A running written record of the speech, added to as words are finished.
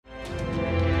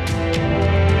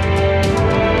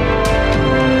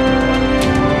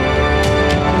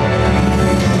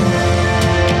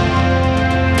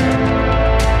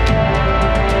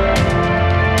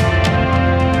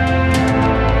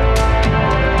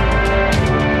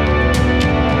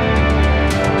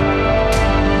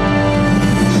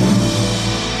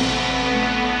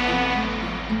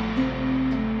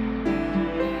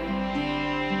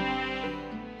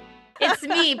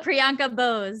Bianca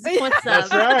Bose. What's up?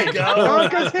 That's right.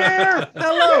 Bianca's here.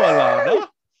 Hello,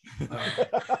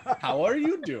 Alana. How are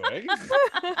you doing?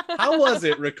 How was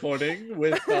it recording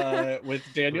with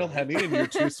Daniel Henney and your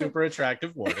two super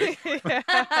attractive warders?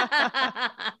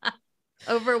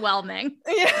 Overwhelming.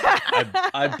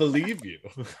 I believe you.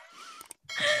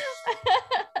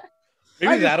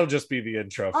 Maybe that'll just be the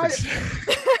intro.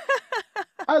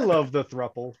 I love the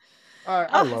throuple.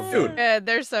 I love them. Good.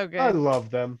 They're so good. I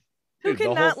love them. Who Dude, the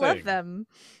cannot whole love thing. them?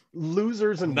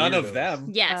 Losers and None weirdos. of them.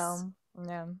 Yes.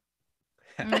 No.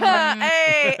 Mhm.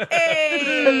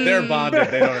 Hey. They're bonded.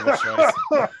 They don't have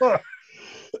a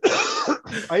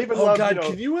choice. I even Oh love, God,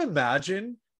 can you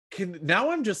imagine?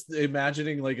 Now I'm just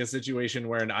imagining like a situation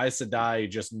where an Aes Sedai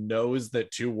just knows that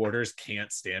two warders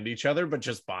can't stand each other, but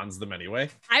just bonds them anyway.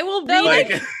 I will The, read like,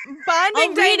 it. bonding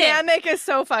I'll read it. dynamic is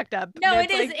so fucked up. No,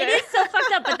 That's it is. like It is so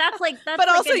fucked up. But that's like that's. But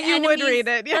like also, an you would enemies- read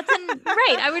it. Yeah.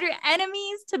 Right. I would read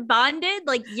enemies to bonded.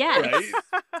 Like yes.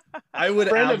 Right? I would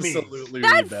Frenemies. absolutely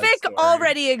That read fic story.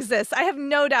 already exists. I have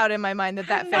no doubt in my mind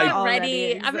that I'm fic not already ready.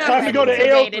 exists. I'm not Time to ready go to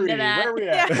wade into AO3. that. Where are we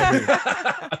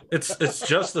at? It's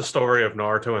just the story of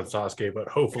Naruto and Sasuke, but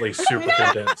hopefully super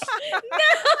condensed.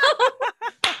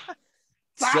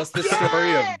 It's just the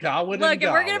story of Gawain Look, and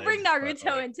if we're gonna Gawain. bring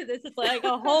Naruto into this, it's like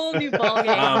a whole new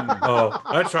ballgame. Oh,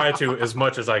 I try to as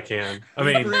much as I can. I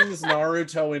He mean, brings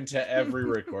Naruto into every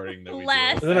recording that we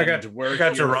Bless. do. then I got and we're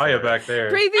here Jiraiya for it. back there.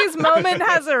 Previous moment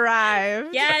has arrived.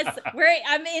 Yes,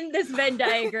 I'm in this Venn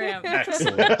diagram.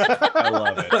 Excellent. I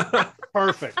love it.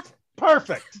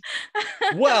 Perfect.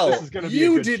 Well, This is gonna be a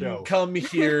you good didn't show. come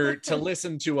here to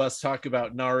listen to us talk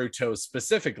about Naruto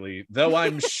specifically, though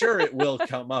I'm sure it will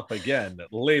come up again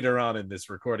later on in this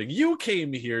recording. You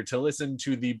came here to listen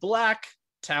to the Black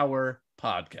Tower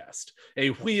podcast, a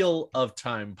Wheel of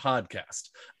Time podcast.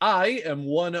 I am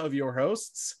one of your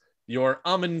hosts, your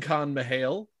Amin Khan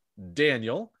Mihail,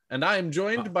 Daniel, and I am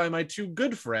joined by my two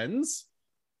good friends.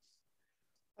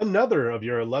 Another of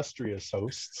your illustrious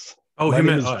hosts. Oh, My he name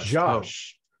meant is us.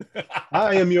 Josh.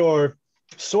 I am your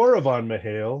Soravan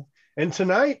Mihail, and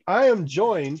tonight I am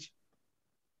joined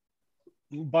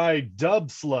by Dub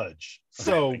Sludge. Oh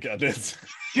So my goodness.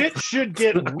 shit should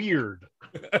get weird.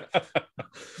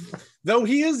 Though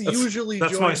he is usually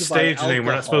that's joined my by stage name.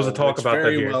 We're not supposed to alcohol, talk which about that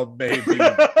very here. well may be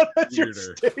That's your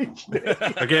weirder. stage name.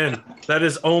 Again, that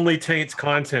is only Taint's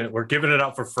content. We're giving it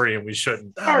out for free, and we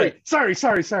shouldn't. Sorry.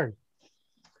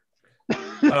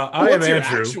 I am What's your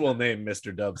Andrew. actual name,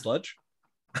 Mr. Dub Sludge?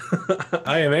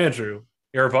 I am Andrew.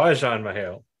 You're Vajan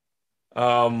Mahale.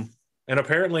 And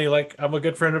apparently, like, I'm a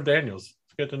good friend of Daniel's.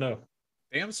 It's good to know.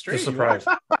 Damn straight. Just you are. surprised.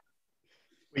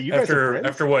 Wait, you guys are friends?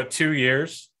 After what, 2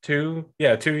 years? 2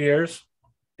 years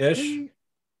ish.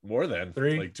 More than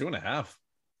Three. like 2.5.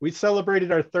 We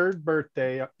celebrated our third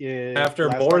birthday in After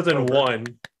last more than October. one.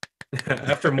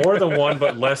 After more than one,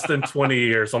 but less than 20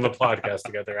 years on the podcast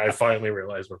together, I finally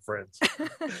realized we're friends.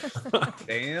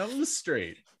 Damn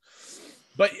straight.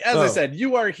 But as I said,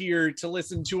 you are here to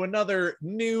listen to another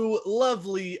new,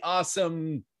 lovely,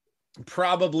 awesome,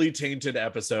 probably tainted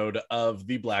episode of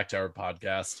the Black Tower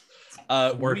podcast.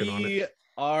 Working on it.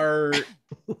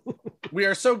 We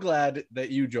are so glad that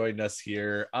you joined us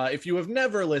here. If you have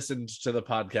never listened to the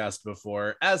podcast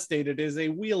before, as stated, it is a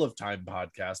Wheel of Time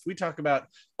podcast. We talk about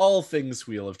all things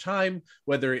Wheel of Time,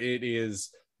 whether it is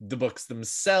the books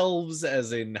themselves,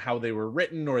 as in how they were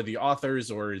written, or the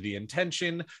authors, or the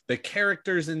intention, the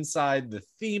characters inside, the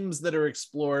themes that are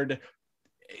explored.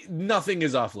 Nothing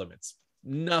is off limits.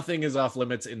 Nothing is off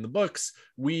limits in the books.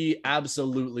 We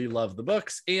absolutely love the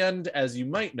books. And as you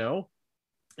might know,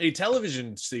 a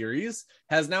television series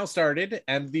has now started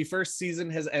and the first season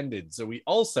has ended. So we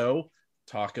also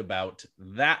talk about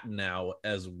that now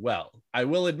as well. I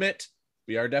will admit,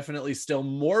 we are definitely still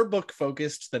more book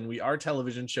focused than we are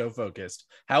television show focused.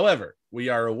 However, we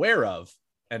are aware of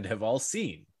and have all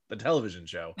seen the television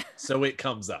show, so it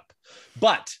comes up.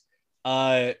 But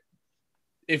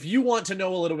if you want to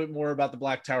know a little bit more about the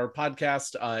Black Tower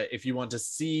podcast, if you want to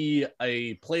see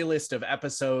a playlist of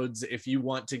episodes, if you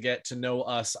want to get to know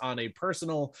us on a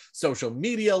personal social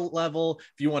media level,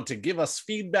 if you want to give us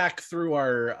feedback through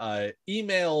our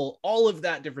email, all of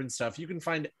that different stuff, you can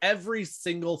find every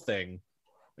single thing.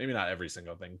 Maybe not every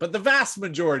single thing, but the vast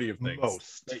majority of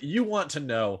things that you want to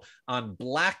know on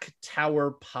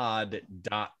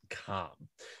blacktowerpod.com.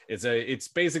 It's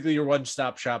basically your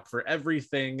one-stop shop for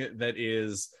everything that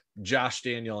is Josh,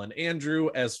 Daniel, and Andrew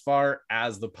as far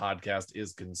as the podcast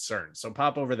is concerned. So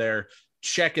pop over there,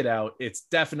 check it out. It's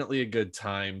definitely a good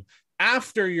time.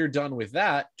 After you're done with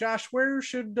that, Josh, where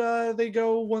should they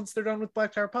go once they're done with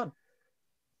Black Tower Pod?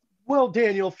 Well,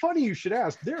 Daniel, funny you should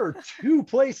ask. There are two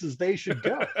places they should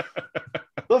go.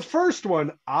 The first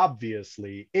one,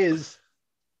 obviously, is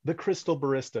the Crystal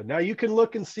Barista. Now, you can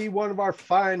look and see one of our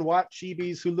fine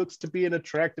Watchibis who looks to be an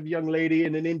attractive young lady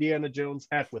in an Indiana Jones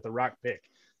hat with a rock pick.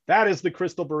 That is the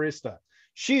Crystal Barista.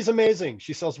 She's amazing.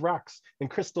 She sells rocks and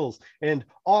crystals and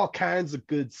all kinds of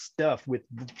good stuff with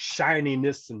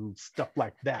shininess and stuff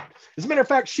like that. As a matter of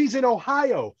fact, she's in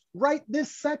Ohio right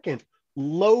this second,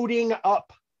 loading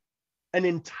up an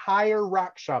entire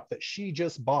rock shop that she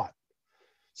just bought.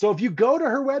 So if you go to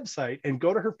her website and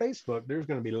go to her Facebook, there's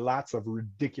going to be lots of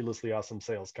ridiculously awesome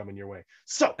sales coming your way.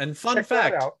 So, and fun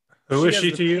fact, who is she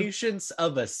has to the you? Patience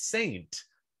of a saint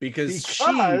because she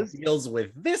deals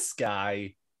with this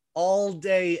guy all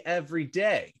day, every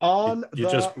day. You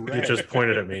just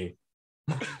pointed at me.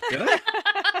 Did I?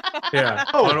 Yeah.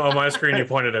 On my screen, you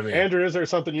pointed at me. Andrew, is there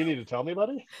something you need to tell me,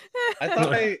 buddy?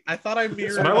 I thought I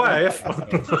mirrored. It's my wife. All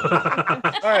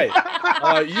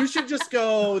right. You should just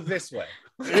go this way.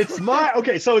 It's my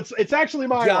okay. So it's actually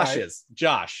my Josh's. wife.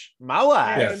 Josh, my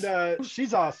wife. And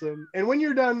she's awesome. And when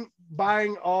you're done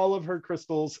buying all of her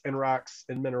crystals and rocks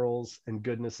and minerals and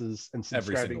goodnesses and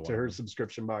subscribing to her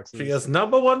subscription boxes, she is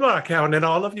 #1 rock hound in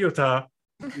all of Utah.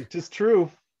 It is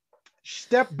true.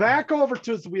 Step back over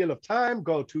to the Wheel of Time.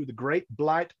 Go to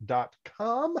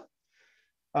thegreatblight.com.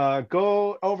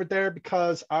 Go over there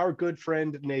because our good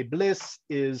friend Nay Bliss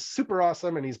is super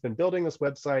awesome and he's been building this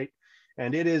website.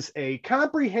 And it is a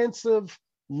comprehensive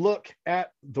look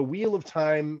at the Wheel of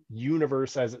Time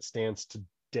universe as it stands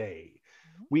today.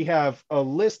 We have a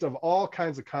list of all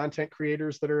kinds of content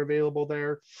creators that are available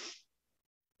there.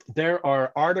 There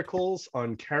are articles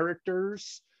on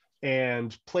characters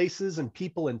and places and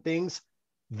people and things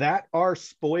that are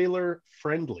spoiler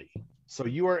friendly. So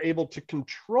you are able to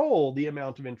control the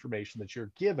amount of information that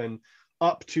you're given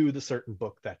up to the certain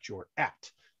book that you're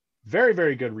at. Very,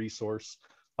 very good resource.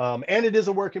 And it is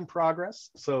a work in progress.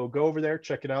 So go over there,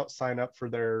 check it out, sign up for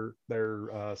their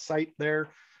site there,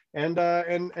 and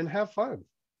have fun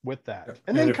with that.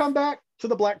 And then come back to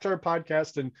the Black Tar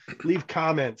podcast and leave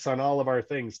comments on all of our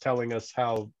things, telling us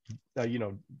how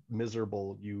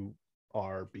miserable you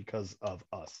are because of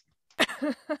us.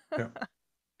 Yeah.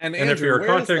 And if you're a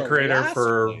content creator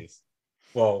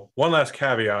one last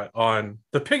caveat on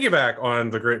the piggyback on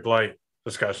the Great Blight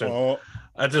discussion.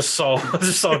 I just saw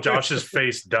Josh's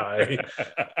face die.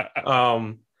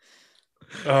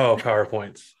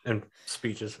 PowerPoints and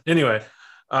speeches. Anyway,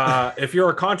 if you're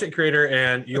a content creator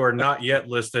and you are not yet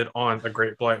listed on the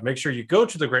Great Blight, make sure you go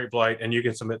to the Great Blight and you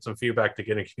can submit some feedback to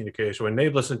get in communication with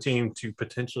Nate Listen team to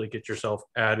potentially get yourself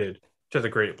added to the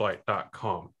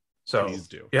greatblight.com. So please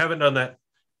do. If you haven't done that,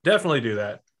 definitely do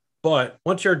that. But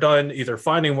once you're done either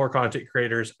finding more content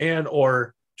creators and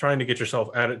or trying to get yourself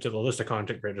added to the list of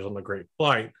content creators on the Great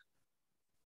Blight,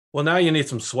 well, now you need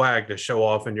some swag to show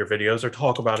off in your videos or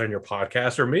talk about in your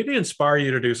podcast, or maybe inspire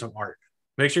you to do some art.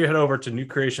 Make sure you head over to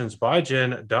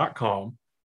newcreationsbyjen.com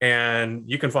and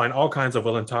you can find all kinds of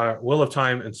Wheel of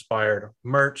Time inspired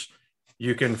merch.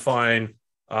 You can find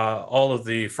all of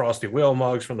the Frosty Wheel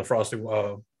mugs from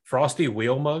the Frosty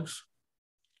Wheel mugs.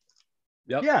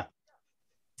 Yep. Yeah.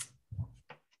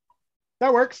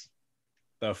 That works.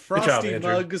 The Frosty job,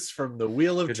 mugs from the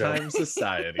Wheel of Time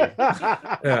Society.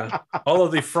 Yeah. All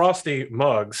of the Frosty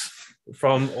mugs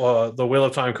from the Wheel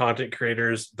of Time content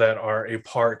creators that are a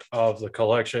part of the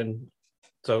collection.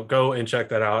 So go and check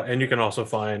that out. And you can also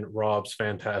find Rob's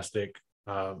fantastic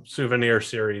souvenir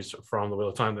series from the Wheel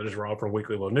of Time that is Rob from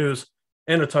Weekly Low News,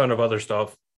 and a ton of other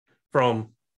stuff from,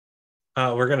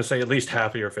 we're going to say at least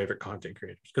half of your favorite content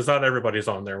creators, because not everybody's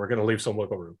on there. We're going to leave some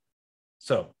wiggle room.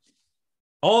 So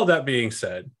all of that being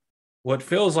said, what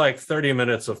feels like 30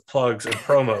 minutes of plugs and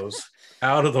promos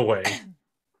out of the way,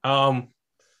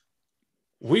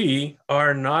 we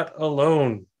are not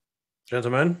alone,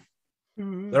 gentlemen.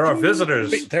 There are visitors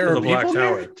to the Black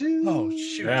Tower. Oh,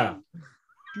 shoot. Yeah.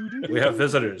 We have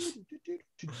visitors.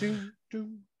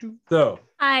 So,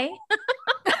 Hi.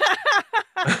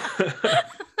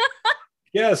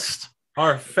 guests,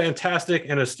 our fantastic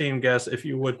and esteemed guests, if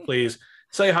you would please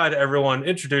say hi to everyone,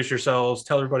 introduce yourselves,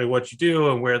 tell everybody what you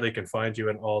do and where they can find you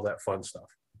and all that fun stuff.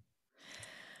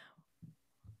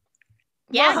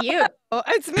 Yeah, you. Oh,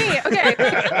 it's me. Okay.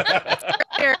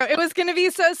 It was going to be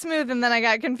so smooth and then I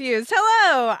got confused.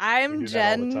 Hello, I'm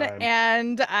Jen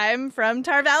and I'm from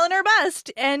Tar Valon or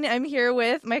Bust, and I'm here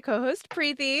with my co-host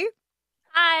Preeti.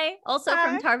 Hi. Also Hi.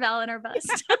 from Tar Valon or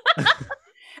Bust.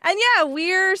 And yeah,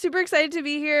 we're super excited to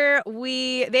be here.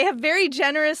 They have very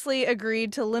generously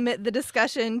agreed to limit the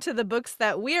discussion to the books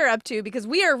that we are up to because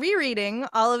we are rereading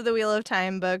all of the Wheel of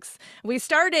Time books. We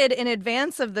started in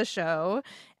advance of the show,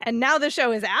 and now the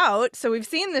show is out, so we've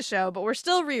seen the show, but we're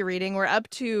still rereading. We're up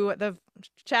to the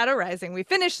Shadow Rising. We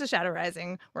finished the Shadow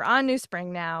Rising. We're on New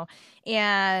Spring now,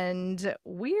 and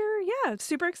we're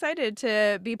super excited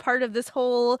to be part of this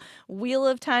whole Wheel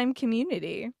of Time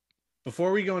community.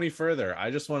 Before we go any further, I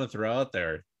just want to throw out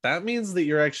there, that means that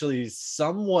you're actually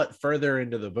somewhat further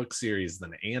into the book series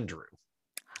than Andrew.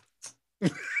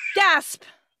 Gasp!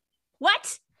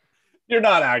 What? You're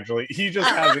not actually. He just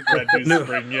hasn't read New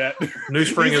Spring yet. New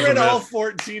Spring He's is read a all myth.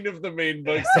 14 of the main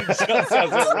books. He just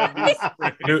hasn't read New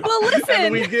Spring. Well, listen.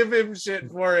 And we give him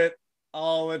shit for it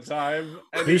all the time.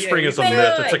 And New Spring is a wait,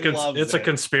 myth. wait, It's a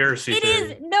conspiracy It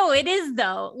theory. is. No, it is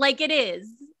though. Like it is.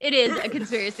 It is a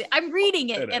conspiracy. I'm reading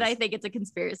it, It and is. I think it's a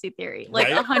conspiracy theory. Like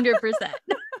Right? 100%.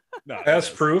 No, As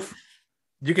it is. proof,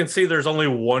 you can see there's only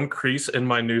one crease in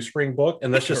my New Spring book,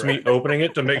 and that's just me opening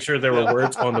it to make sure there were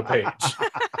words on the page.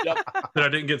 Yep. That I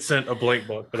didn't get sent a blank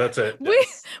book, but that's it.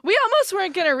 We almost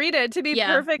weren't going to read it, to be Yeah.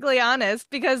 perfectly honest,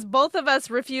 because both of us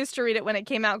refused to read it when it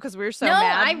came out because we were so No,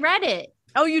 mad. I read it.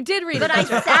 Oh, you did read But it. I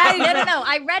that's sat. right. No.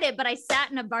 I read it, but I sat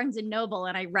in a Barnes and Noble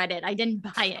and I read it. I didn't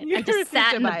buy it. You I just refused sat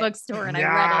to in the buy it. bookstore and I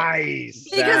read it. Nice.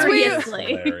 Because That we- is Seriously.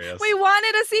 hilarious. We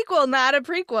wanted a sequel, not a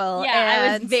prequel. Yeah, I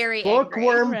and was very angry.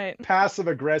 Bookworm Right. passive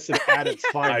aggressive at its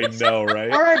I finest. know,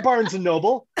 right? All right, Barnes and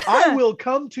Noble, I will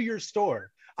come to your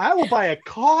store. I will buy a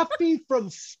coffee from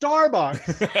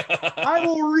Starbucks. I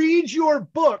will read your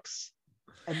books,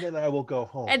 and then I will go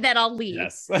home. And then I'll leave.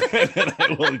 Yes. And then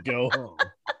I will go home.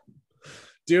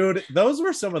 Dude, those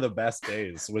were some of the best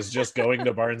days, was just going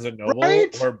to Barnes and Noble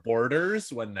Right? or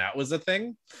Borders when that was a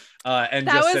thing. And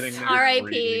That just was sitting there R.I.P.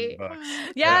 reading books.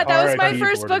 Yeah, that was my R.I.P.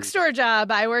 first Borders. bookstore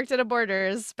job. I worked at a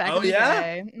Borders back Oh, in the yeah?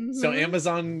 day. So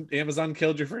Mhm. Amazon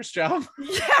killed your first job?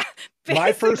 Yeah,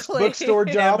 My first basically. bookstore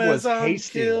job was Amazon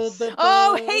Hastings. killed the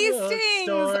Oh, bookstore.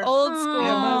 Hastings, old school.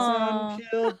 Amazon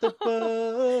killed the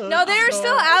book. No, they're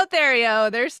still out there, yo.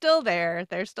 They're still there.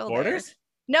 They're still Borders? there.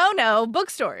 No,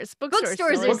 bookstores. Bookstores still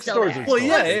are still Bookstores there. are still Well,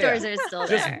 yeah, yeah. Bookstores are still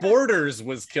Just there. Borders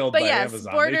was killed But by yes,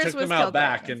 Amazon. Borders They took was them out killed by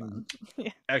back Amazon. and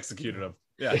Yeah. executed them.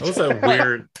 Yeah. That was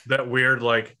that weird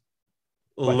like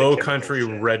Like low the country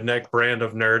chemical shit. redneck brand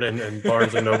of nerd and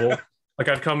Barnes and Noble. Like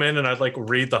I'd come in and I'd like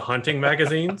read the hunting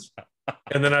magazines,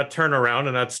 and then I'd turn around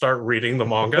and I'd start reading the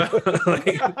manga.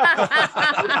 Like,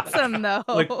 Awesome though.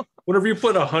 Like, whenever you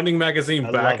put a hunting magazine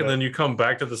I back love and it. then you come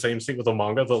back to the same seat with a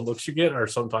manga, the looks you get are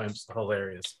sometimes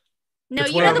hilarious. No,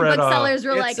 It's you where know I the read, booksellers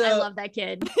were it's like, I a- love that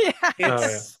kid. yeah.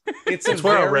 It's it's a It's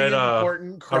where I very read, important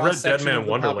I read cross Dead section Man of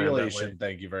the Wonderland that population. way.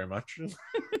 Thank you very much.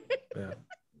 Yeah.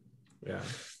 Yeah.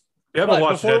 If you haven't But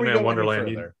watched before Dead we go Man any Wonderland,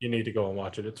 further- you need to go and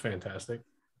watch it. It's fantastic.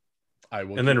 I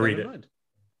will And then keep that read in it. mind.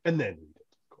 And then,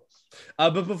 of course.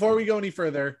 But before we go any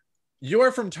further,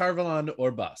 you're from Tar Valon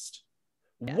or Bust.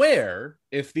 Yes. Where,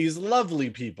 if these lovely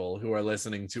people who are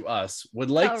listening to us would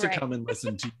like Oh, to right. come and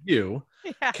listen to you,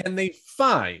 Yeah. can they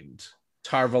find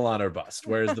Tar Valon or Bust?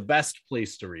 Where is the best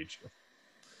place to reach you?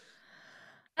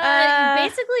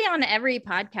 Basically on every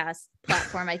podcast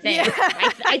platform, I think. Yeah.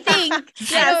 I think.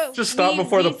 Yes. Just stop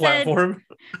before the platform.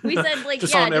 We said like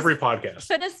Just yeah, on every podcast.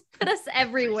 put us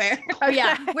everywhere. Oh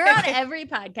yeah, we're on every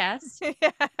podcast.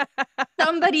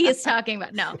 Somebody is talking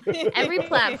about every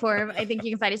platform. I think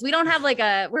you can find us. We don't have like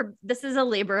this is a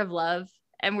labor of love,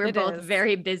 and we're It both is.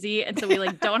 very busy, and so we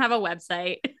like don't have a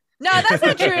website. No, that's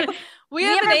not true. We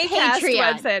have an have a Acast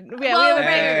Patreon. website. Yeah, Well, we have a right,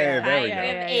 Hey, Patreon. there we We go.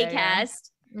 have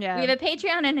Acast. Yeah. We have a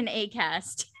Patreon and an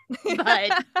Acast.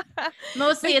 But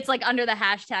mostly it's like under the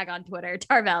hashtag on Twitter,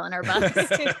 Tar Valon or Bust.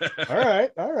 All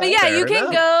right. But yeah, Fair you can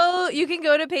enough.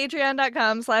 go to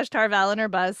patreon.com/tarvalon or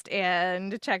bust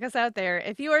and check us out there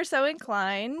if you are so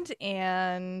inclined.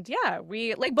 And yeah,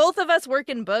 we like both of us work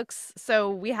in books, so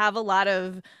we have a lot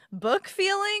of book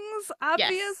feelings,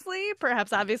 obviously.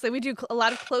 Perhaps obviously we do a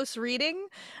lot of close reading.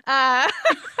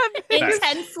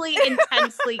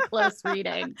 intensely close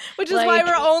reading. Which is why Like-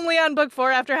 we're only on book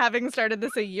 4 after having started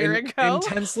this a year ago.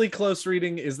 Intensely close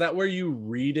reading, is that where you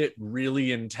read it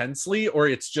really intensely, or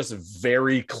it's just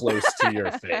very close to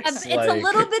your face? It's a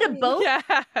little bit of both Yeah.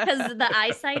 because the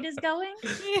eyesight is going. All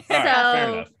right, fair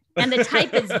So, enough. and the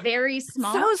type is very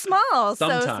small. So small.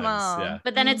 Sometimes, so small. yeah.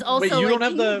 But then it's also Wait, you like,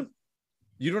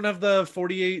 don't have the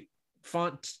 48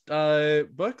 font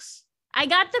books? I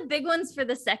got the big ones for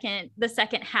the second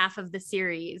half of the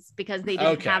series because they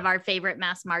didn't Okay. have our favorite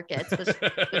mass markets, which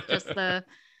was just the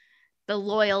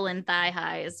loyal and thigh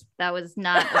highs. That was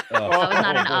not an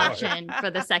boy. option for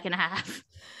the second half.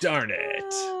 Darn it.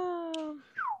 Oh.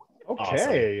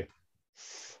 Okay.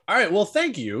 All right. Well,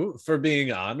 thank you for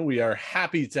being on. We are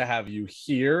happy to have you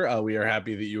here. We are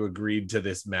happy that you agreed to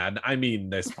this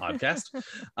this podcast.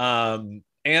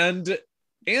 And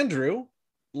Andrew,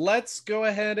 let's go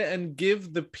ahead and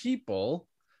give the people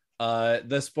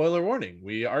the spoiler warning.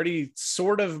 We already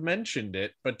sort of mentioned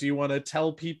it, but do you want to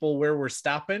tell people where we're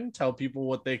stopping? Tell people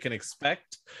what they can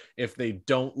expect if they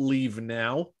don't leave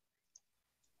now?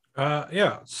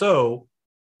 Yeah. So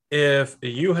if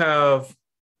you have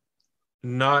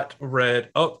not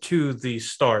read up to the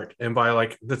start, and by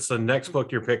like that's the next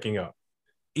book you're picking up,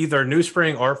 either New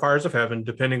Spring or Fires of Heaven,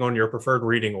 depending on your preferred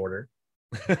reading order,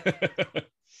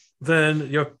 then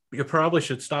you probably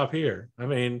should stop here. I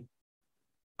mean,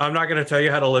 I'm not going to tell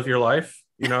you how to live your life.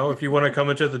 You know, if you want to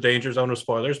come into the danger zone of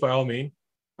spoilers, by all means,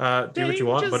 do what you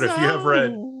want. But if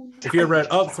you have read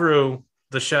up through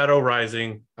The Shadow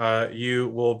Rising, you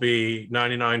will be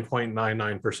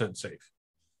 99.99% safe.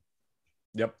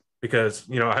 Yep. Because,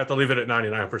 I have to leave it at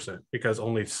 99% because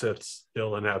only Siths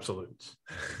deal in absolutes.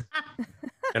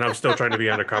 And I'm still trying to be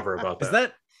undercover about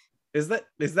that. Is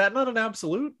that not an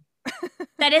absolute?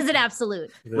 That is an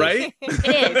absolute. Right?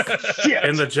 It is. Shit.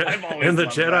 And the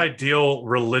Jedi deal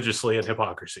religiously in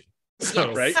hypocrisy.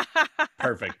 So, right?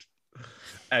 Perfect.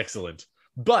 Excellent.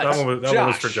 But that one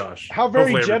was for Josh. How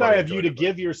very Hopefully Jedi of you enjoyed to it.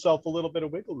 give yourself a little bit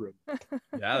of wiggle room.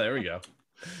 Yeah, there we go.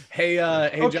 Hey,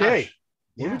 Okay. Josh,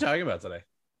 what are we talking about today?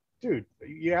 Dude,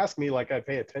 you ask me like I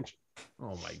pay attention.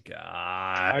 Oh my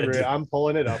god. I'm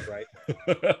pulling it up right.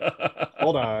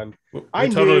 Hold on. We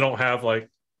totally don't have like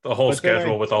the whole But then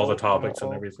schedule I with all the don't topics know.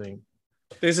 and everything.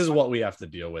 This is what we have to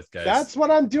deal with, guys. That's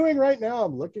what I'm doing right now.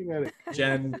 I'm looking at it.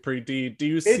 Jen, Preeti, do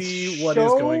you It's see what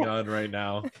is going on right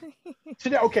now?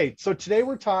 Today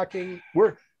we're talking.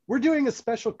 We're doing a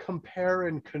special compare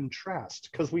and contrast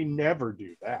because we never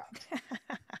do that.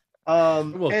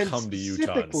 We'll and come to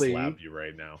Utah and slap you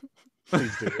right now.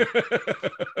 Please do.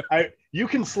 You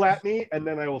can slap me, and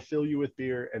then I will fill you with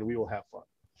beer, and we will have fun.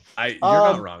 You're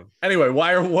not wrong. Anyway,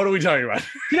 what are we talking about?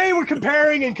 Today we're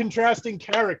comparing and contrasting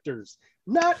characters.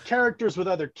 Not characters with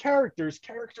other characters,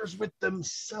 characters with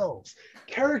themselves.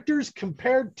 Characters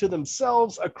compared to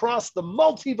themselves across the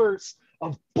multiverse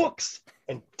of books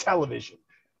and television.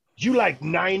 You like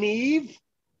Nynaeve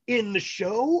in the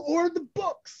show or the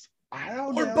books? I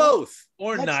don't know. Or both.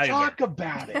 Or Let's neither. talk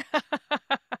about it.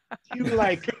 Do you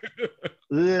like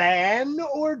Lan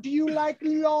or do you like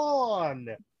Lon?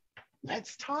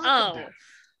 Let's talk about it.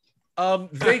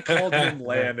 They called him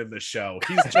Lan in the show.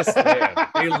 He's just Lan.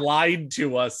 They lied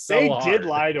to us so hard. They did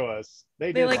lie to us.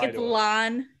 They did like lie it's to us.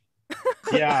 Lon.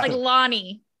 Yeah. Like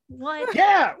Lonnie. What?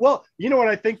 Yeah. Well, you know what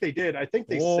I think they did? I think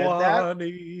they said that.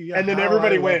 And then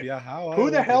everybody went,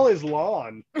 who the hell is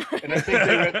Lon? And I think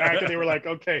they went back and they were like,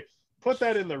 okay, put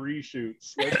that in the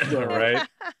reshoots.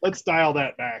 Let's dial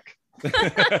that back.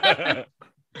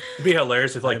 It'd be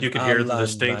hilarious if like you could hear the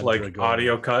distinct like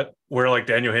audio cut where like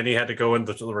Daniel Henney had to go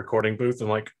into the recording booth and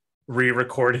like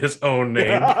re-record his own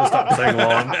name to stop saying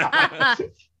Lon.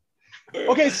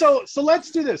 Okay, so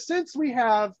let's do this. Since we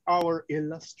have our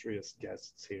illustrious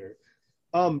guests here,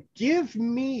 give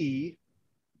me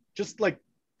just like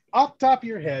off the top of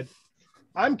your head,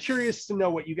 I'm curious to know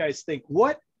what you guys think.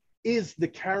 What is the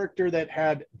character that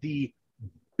had the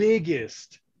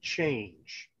biggest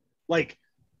change? Like,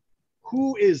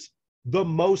 who is the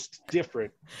most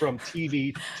different from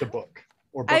TV to book?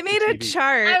 Or book I made to a TV?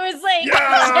 chart. I was like,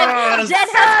 Yes! Jen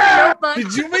has a notebook.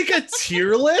 Did you make a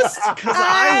tier list? Because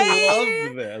I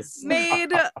love this.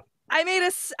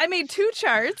 I made two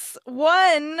charts.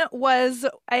 One was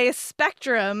a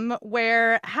spectrum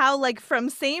where how like from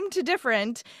same to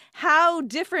different, how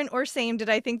different or same did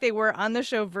I think they were on the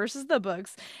show versus the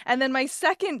books. And then my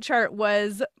second chart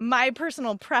was my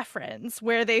personal preference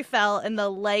where they fell in the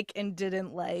like and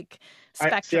didn't like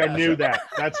spectrum. I knew that.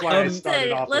 That's why I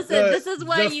started off with Listen, this is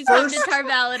why you come to Tar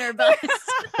Valon or bust.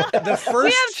 The first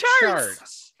We have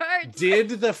charts. Did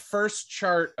the first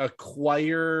chart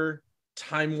acquire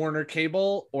Time Warner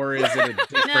Cable, or is it a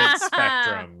different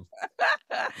spectrum?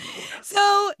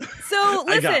 So listen.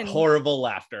 I got horrible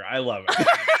laughter. I love it.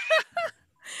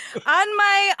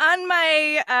 on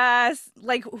my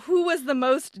like who was the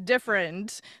most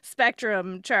different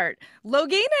spectrum chart,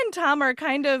 Logain and Tom are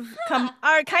kind of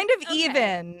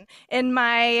even in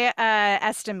my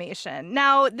estimation.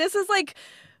 Now this is like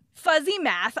fuzzy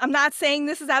math. I'm not saying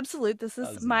this is absolute. This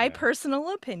is my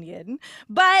personal opinion,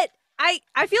 but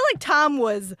I feel like Tom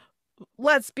was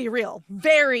let's be real,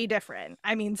 very different.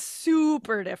 I mean,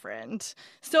 super different.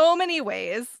 So many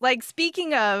ways. Like,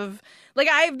 speaking of, like,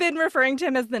 I've been referring to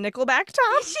him as the Nickelback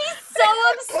Tom. She's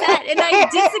so upset, and I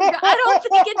disagree. I don't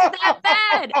think it's that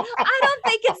bad. I don't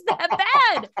think it's that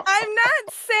bad. I'm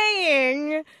not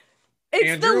saying it's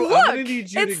Andrew, the look. I'm gonna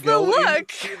need you It's to the go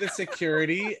look. into the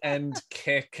security and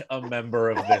kick a member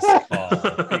of this call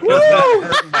because that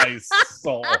hurt my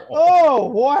soul. Oh,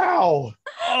 wow.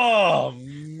 Oh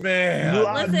man.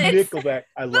 Listen, Nickelback.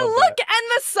 I love The look and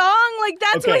the song, like,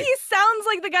 that's what Okay. he sounds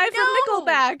like, the guy from No,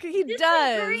 Nickelback. He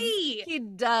disagree. does. He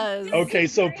does. that. Okay,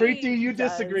 so Disagree. Preeti, you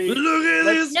Does. disagree. Look at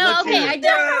Let's- this. No, okay, look I at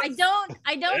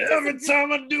don't Every disagree.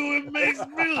 time I do it makes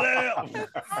me laugh.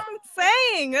 I'm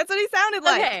saying that's what he sounded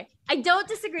like. Okay, I don't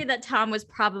disagree that Tom was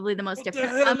probably the most What the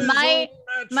different. hell is My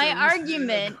on my mattress?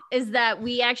 argument is that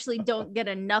we actually don't get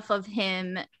enough of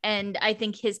him, and I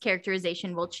think his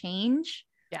characterization will change.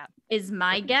 Yeah. Is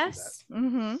my guess.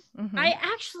 Mm-hmm, mm-hmm. I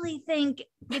actually think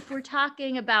if we're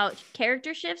talking about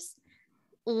character shifts,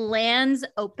 Lan's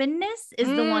openness is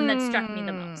the one that struck me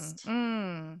the most.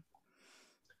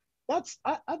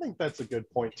 I think that's a good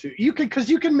point too. You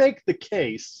can make the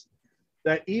case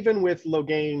that even with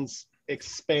Logain's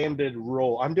expanded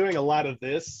role, I'm doing a lot of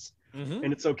this, Mhm.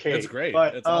 and it's okay. That's great.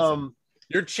 But That's awesome.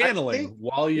 You're channeling think-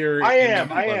 while you're. I in the am.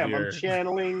 middle of I'm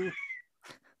channeling.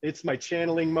 It's my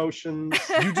channeling motions.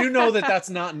 You do know that that's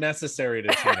not necessary to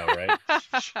channel, right?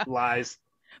 Lies.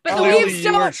 But the Clearly weaves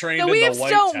you were don't. trained The in the weaves White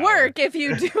don't Tower. work if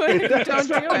you do it. If you don't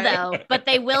do Will it. though, but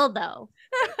they will though.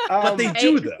 But they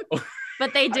do though.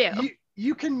 But they do.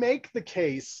 You can make the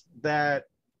case that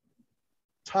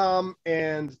Tom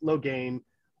and Logain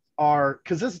are,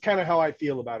 because this is kind of how I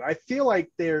feel about it. I feel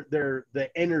like they're the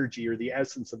energy or the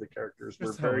essence of the characters were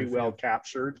That's how very I well feel.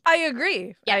 captured. I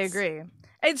agree. I Yes. agree.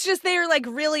 It's just they're like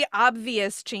really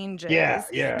obvious changes. Yeah.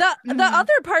 The Mhm.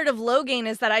 other part of Logain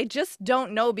is that I just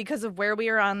don't know because of where we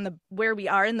are in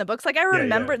the books. Like I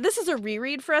remember this is a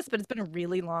reread for us, but it's been a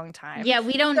really long time. Yeah,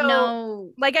 we don't So,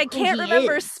 know. Like I who can't he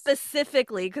remember is.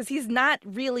 specifically because he's not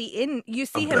really in. You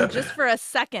see him Batman. just for a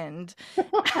second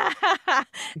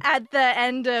at the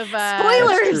end of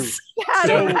Spoilers.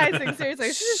 Shadow So- Rising.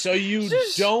 Seriously. So you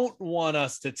Shush. don't want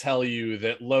us to tell you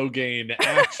that Logain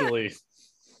actually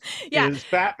Yeah. Is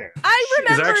Batman. I He's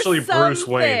remember actually Bruce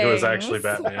some Wayne, who is things, actually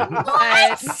Batman.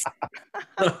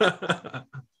 but-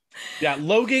 Yeah,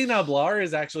 Logain Ablar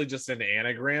is actually just an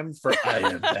anagram for I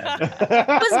am Batman.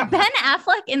 Was Ben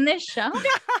Affleck in this show?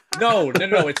 No,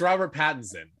 it's Robert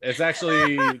Pattinson. It's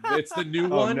the new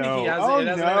Oh, one. no. It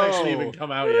hasn't actually even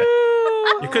come out yet.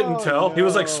 You couldn't Oh, tell? He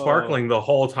was like no. sparkling the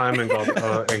whole time in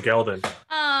Gelden.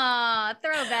 Aw,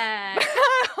 throwback.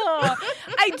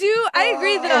 I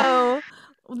agree though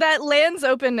that Lan's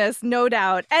openness, no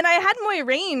doubt. And I had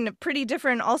Moiraine pretty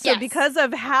different also Yes. because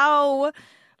of how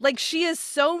like she is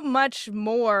so much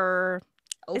more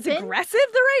is Open? aggressive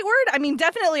the right word? I mean,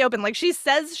 definitely open. Like she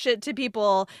says shit to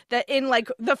people that in like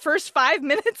the first 5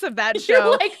 minutes of that You're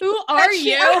show. like, who that are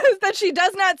she- you? that she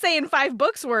does not say in 5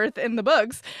 books worth in the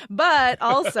books, but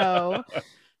also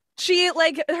she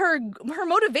like her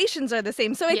motivations are the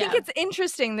same. So I think Yeah. it's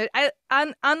interesting that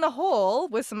on the whole,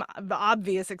 with some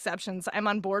obvious exceptions, I'm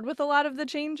on board with a lot of the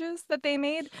changes that they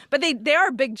made, but they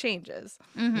are big changes.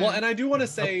 Mhm. Well, and I do want to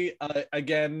say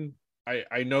again,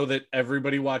 I know that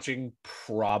everybody watching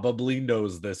probably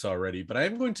knows this already, but I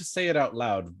am going to say it out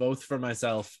loud, both for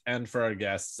myself and for our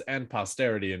guests and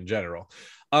posterity in general.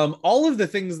 All of the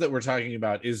things that we're talking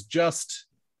about is just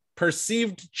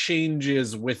perceived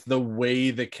changes with the way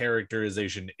the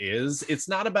characterization is. It's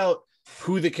not about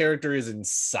who the character is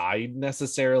inside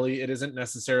necessarily. It isn't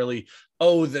necessarily,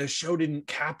 oh, the show didn't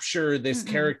capture this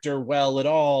character well at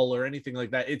all or anything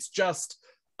like that. It's just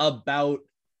about,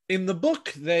 in the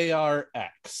book, they are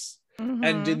X.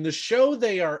 And in the show,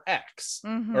 they are X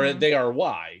or they are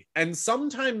Y. And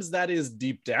sometimes that is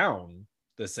deep down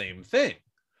the same thing.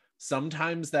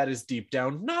 Sometimes that is deep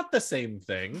down not the same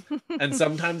thing. And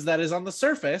sometimes that is on the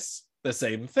surface the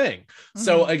same thing.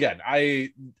 So again, I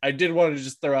did want to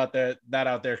just throw out that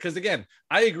out there because again,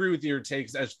 I agree with your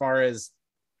takes as far as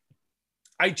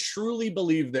I truly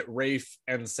believe that Rafe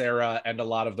and Sarah and a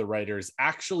lot of the writers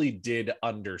actually did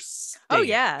understand. Oh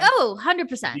yeah. Oh,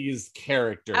 100%. These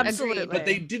characters, Absolutely. but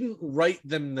they didn't write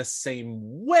them the same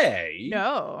way.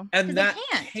 No. And 'Cause they that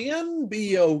can't. can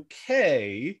be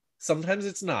okay. Sometimes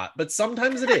it's not, but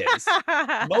sometimes it is.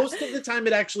 Most of the time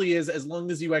it actually is, as long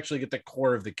as you actually get the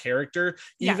core of the character,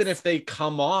 even Yes. if they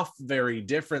come off very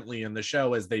differently in the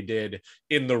show as they did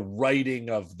in the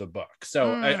writing of the book.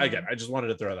 So again, I just wanted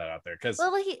to throw that out there because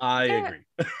Well, I there-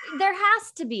 agree. There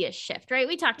has to be a shift, right?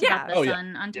 We talked Yeah. about this Oh, yeah.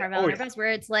 on Tar Yeah. Valon Oh, Press,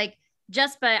 where it's like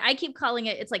I keep calling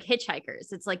it, it's like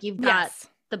Hitchhikers. It's like you've got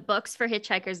the books for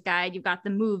Hitchhiker's Guide, you've got the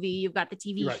movie, you've got the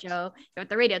TV show, you've got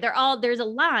the radio. There's a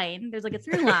line, there's like a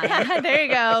through line. There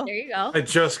you go. There you go. I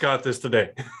just got this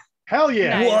today. Hell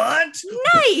yeah. Nice. What?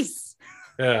 Nice.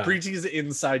 Yeah. Preeti's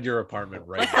inside your apartment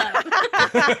right now.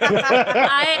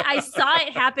 I saw it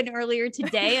happen earlier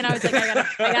today and I was like, I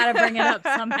gotta bring it up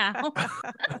somehow.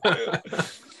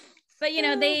 But you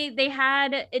know, they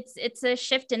had it's a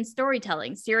shift in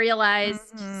storytelling.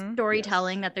 Serialized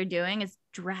storytelling that they're doing is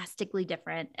drastically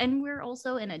different, and we're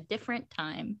also in a different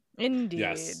time. Indeed.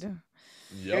 Yes.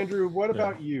 Yep. Andrew, what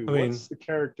about you? I mean, what's the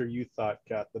character you thought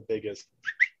got the biggest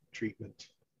treatment?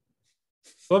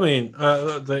 Well, I mean,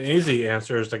 the easy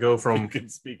answer is to go You from can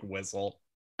speak whistle.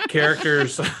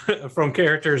 characters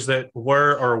that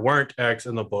were or weren't X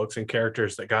in the books and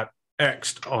characters that got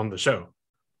X'd on the show.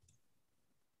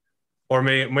 Or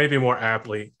maybe more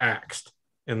aptly, axed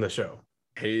in the show.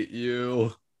 Hate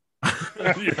you.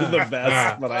 You're the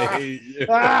best, but I hate you.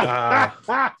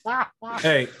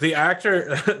 Hey, the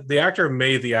actor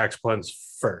made the axe puns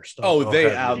first.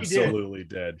 They absolutely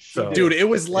did. So, Dude, it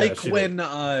was like she when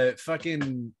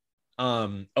fucking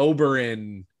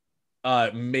Oberyn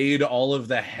made all of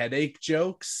the headache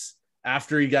jokes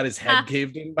after he got his head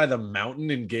caved in by the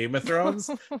mountain in Game of Thrones.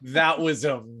 That was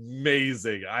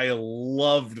amazing. I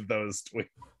loved those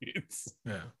tweets.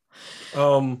 Yeah.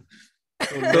 I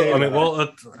mean,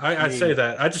 well, I say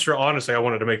that. Honestly, I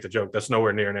wanted to make the joke. That's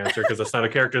nowhere near an answer because that's not a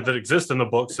character that exists in the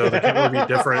book, so they can't really be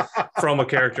different from a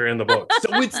character in the book.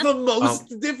 So it's the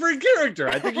most different character.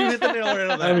 I think you hit the nail right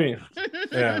on that. I mean,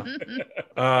 yeah.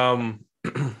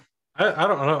 I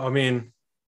don't know. I mean,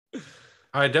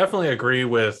 I definitely agree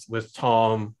with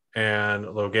Tom and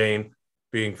Logain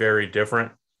being very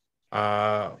different.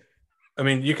 I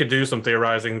mean, you could do some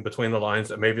theorizing between the lines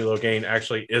that maybe Logain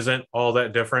actually isn't all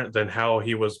that different than how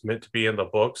he was meant to be in the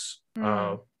books.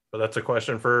 But that's a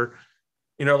question for,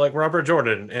 like Robert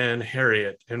Jordan and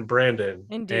Harriet and Brandon.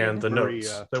 Indeed. And the Maria.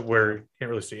 notes that can't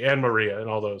really see, and Maria and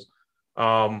all those.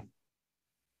 But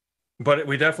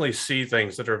we definitely see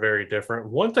things that are very different.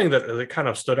 One thing that kind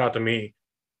of stood out to me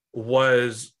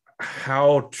was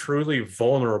how truly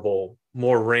vulnerable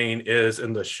Moraine is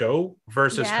in the show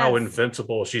versus how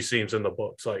invincible she seems in the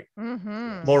books. Like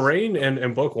Moraine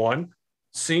in book 1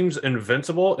 seems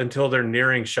invincible until they're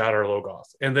nearing Shadar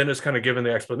Logoth, and then it's kind of given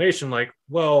the explanation like,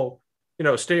 well,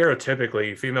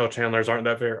 stereotypically female Chandlers aren't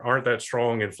that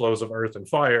strong in flows of earth and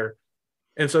fire,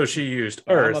 and so she used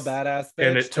earth. I'm a badass bitch,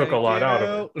 and it took a lot out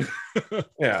of her.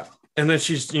 Yeah, and then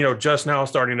she's just now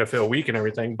starting to feel weak and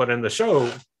everything, but in the show,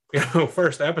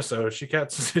 first episode, she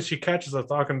catches a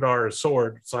Thakandar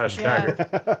sword / dagger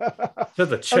to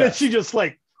the chest. And then she just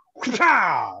whips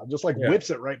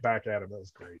it right back at him. That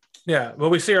was great. Yeah, but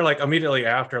we see her like immediately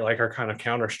after, like her kind of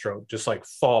counter stroke just like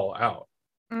fall out.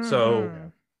 So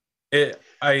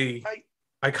I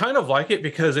kind of like it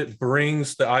because it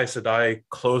brings the Aes Sedai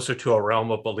closer to a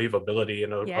realm of believability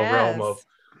and a realm of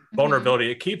vulnerability.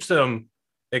 It keeps them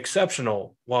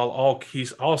exceptional while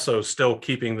he's also still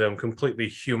keeping them completely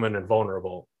human and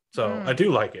vulnerable. So I do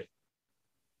like it.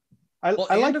 I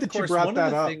like that you brought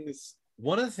that up.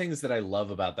 One of the things that I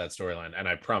love about that storyline, and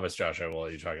I promise Josh I will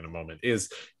let you talk in a moment, is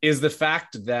the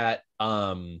fact that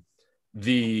in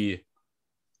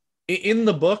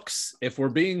the books, if we're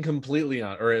being completely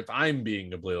honest, or if I'm being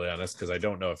completely honest, because I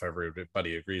don't know if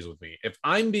everybody agrees with me, if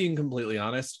I'm being completely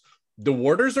honest, the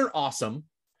warders are awesome.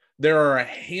 There are a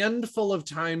handful of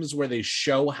times where they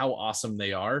show how awesome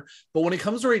they are, but when it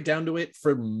comes right down to it,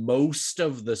 for most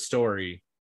of the story,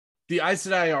 the Aes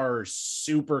Sedai are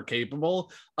super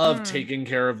capable of taking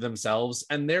care of themselves,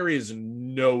 and there is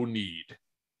no need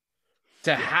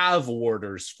to have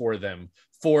warders for them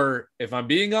for, if I'm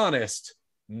being honest,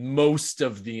 most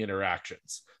of the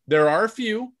interactions. There are a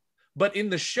few, but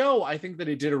in the show, I think that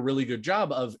it did a really good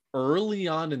job of early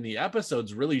on in the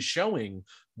episodes really showing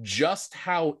just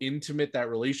how intimate that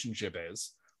relationship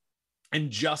is and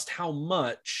just how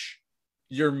much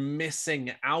you're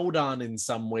missing out on in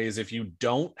some ways if you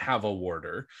don't have a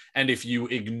warder and if you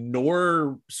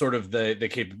ignore sort of the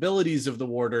capabilities of the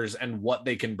warders and what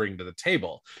they can bring to the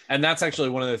table. And that's actually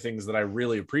one of the things that I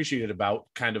really appreciated about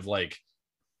kind of like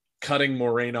cutting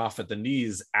Moraine off at the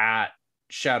knees at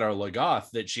Shadar Logoth,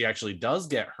 that she actually does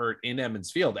get hurt in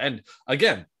Emond's Field. And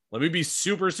again, let me be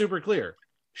super, super clear.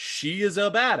 She is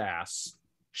a badass.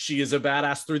 She is a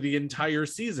badass through the entire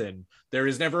season. There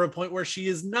is never a point where she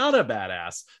is not a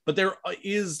badass, but there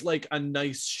is like a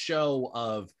nice show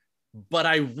of, but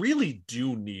I really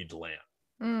do need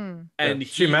Lan. And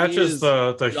she matches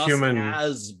the human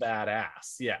as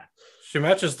badass. Yeah. She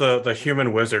matches the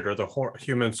human wizard or the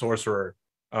human sorcerer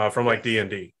from like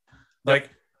D&D. Like,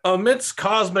 amidst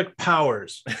cosmic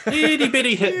powers, itty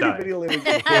bitty hit die.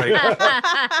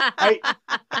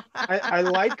 I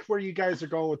like where you guys are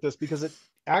going with this because it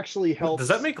actually helps. Does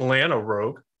that make Lan a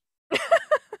rogue?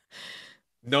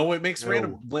 No, it makes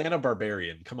Lan a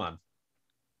barbarian. Come on.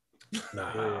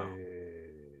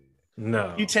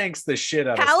 No. He tanks the shit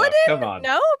out Paladin? of stuff. Come on.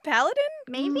 No, Paladin?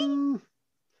 Maybe.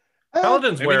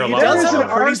 Paladins wear a lot there of is an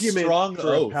armor. argument strong for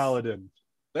oath. a paladin.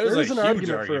 There's There is a an huge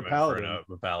argument for a paladin.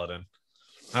 For a paladin.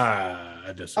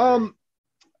 I disagree.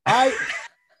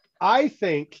 I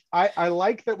think I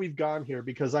like that we've gone here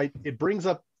because it brings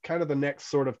up kind of the next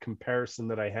sort of comparison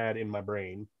that I had in my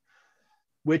brain,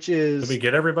 which is, Did we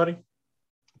get everybody?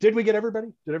 Did we get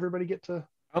everybody? Did everybody get to?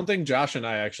 I don't think Josh and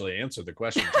I actually answered the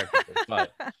question technically,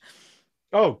 but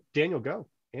Daniel, go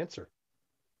answer.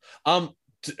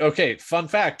 Okay, fun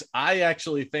fact. I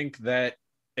actually think that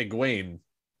Egwene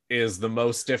is the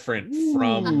most different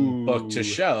from book to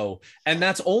show, and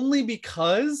that's only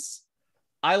because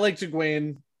I liked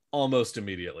Egwene almost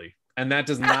immediately, and that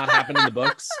does not happen in the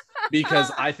books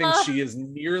because I think she is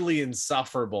nearly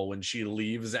insufferable when she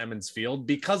leaves Emond's Field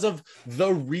because of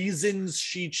the reasons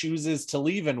she chooses to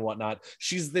leave and whatnot.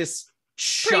 She's this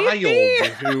child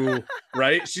who,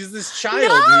 right? She's this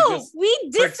child who just we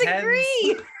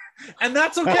disagree. And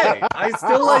that's okay. I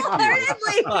still like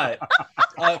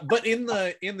you. But in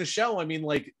the show, I mean,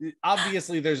 like,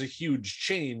 obviously there's a huge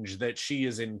change that she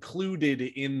is included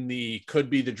in the could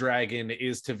be the dragon,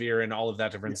 is Tavir, and all of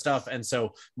that different stuff. And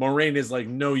so Moiraine is like,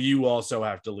 no, you also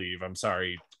have to leave. I'm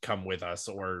sorry, come with us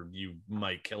or you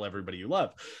might kill everybody you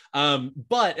love.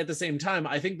 But at the same time,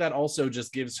 I think that also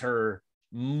just gives her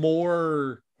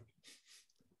more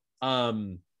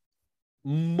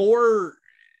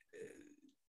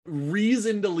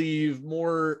reason to leave,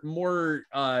 more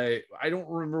I don't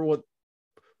remember what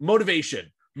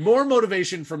more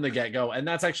motivation from the get-go, and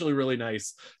that's actually really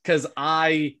nice because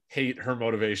I hate her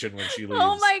motivation when she leaves.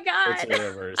 Oh my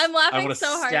god, I'm laughing so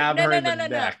hard.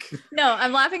 No,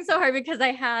 I'm laughing so hard because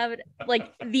I have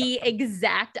like the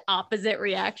exact opposite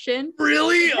reaction.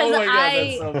 Really? Oh my god,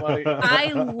 that's so funny.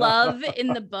 I love in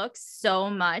the book so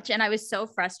much, and I was so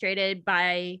frustrated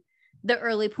by the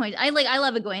early point. I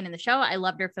love Egwene in the show. I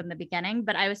loved her from the beginning,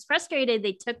 but I was frustrated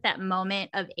they took that moment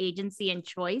of agency and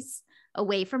choice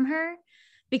away from her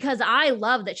because I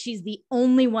love that she's the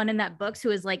only one in that book who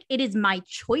is like, it is my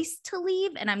choice to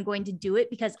leave and I'm going to do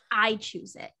it because I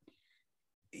choose it.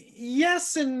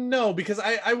 Yes and no, because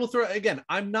I will throw again.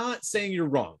 I'm not saying you're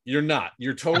wrong. You're not.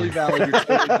 You're totally valid. You're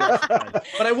totally justified.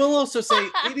 But I will also say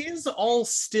it is all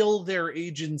still their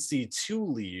agency to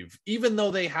leave, even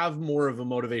though they have more of a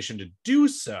motivation to do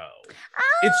so.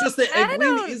 It's just that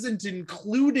Egwene isn't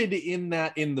included in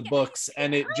that in the books,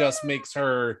 and it just makes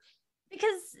her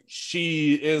because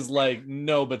she is like,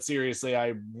 no, but seriously,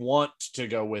 I want to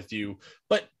go with you.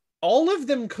 But all of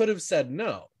them could have said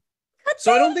no.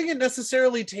 So I don't think it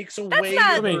necessarily takes away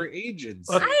her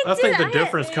agency. I think the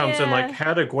difference comes in like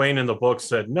had Egwene in the book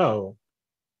said no,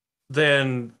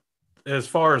 then as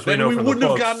far as we know from the books, we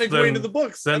wouldn't have gotten Egwene in the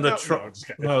books. Then then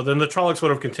the Trollocs would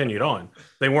have continued on.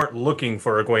 They weren't looking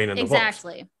for Egwene in the books.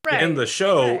 Exactly. Right. In the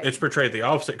show, it's portrayed the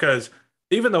opposite because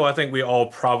even though I think we all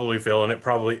probably feel, and it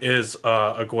probably is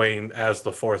Egwene as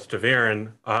the fourth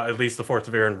Taviran, at least the fourth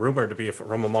Taviran rumored to be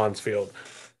from Amon's Field,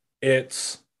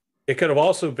 it could have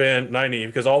also been Nynaeve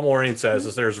because all Moiraine says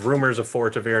is there's rumors of 4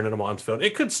 Taviran in Amon's Field.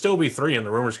 It could still be 3 and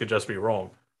the rumors could just be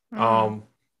wrong. I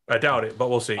doubt it, but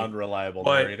we'll see. Unreliable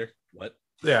narrator. What?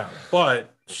 Yeah,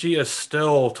 but she is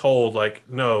still told like,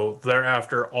 no, they're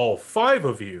after all 5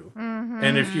 of you.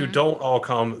 And if you don't all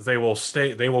come, they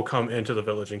will come into the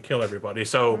village and kill everybody.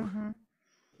 So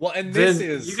well, and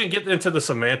you can get into the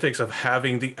semantics of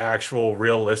having the actual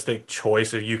realistic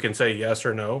choice if you can say yes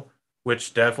or no,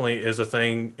 which definitely is a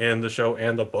thing in the show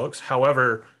and the books.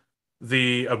 However,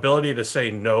 the ability to say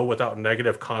no without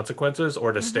negative consequences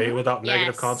or to stay without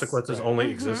negative consequences only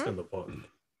exists in the book.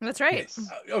 That's right.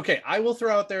 Okay, I will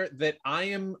throw out there that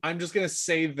I'm just going to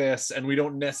say this, and we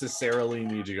don't necessarily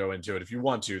need to go into it. If you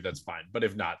want to, that's fine. But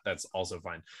if not, that's also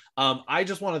fine. I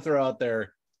just want to throw out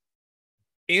there,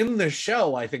 in the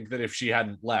show, I think that if she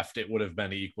hadn't left, it would have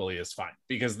been equally as fine.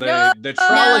 Because the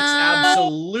Trollocs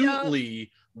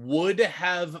absolutely would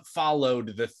have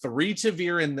followed the 3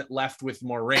 Taviran that left with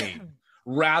Moiraine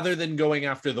rather than going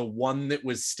after the one that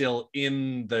was still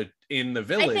in the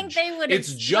village. I think they would.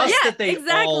 It's just that they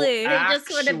all they just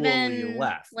would have actually been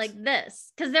left like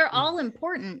this because they're all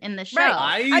important in the show.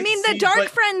 Right. I mean, the Dark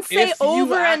Friends say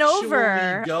over and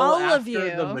over, go all after of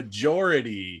you. the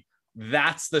majority,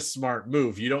 that's the smart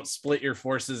move. You don't split your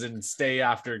forces and stay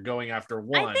after going after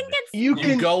one. I think it's You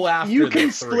can go after you the can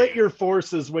three. split your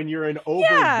forces when you're an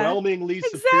overwhelmingly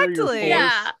superior force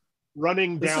Yeah.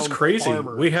 running This down is crazy.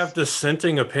 farmers. We have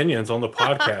dissenting opinions on the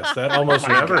podcast. That almost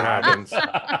never happens.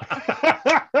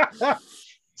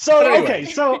 So But anyway.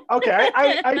 okay,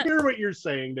 I hear what you're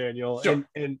saying, Daniel, Sure.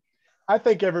 and I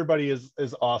think everybody is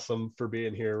awesome for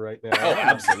being here right now. Oh,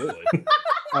 absolutely.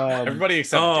 Everybody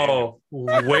except Daniel.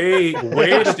 way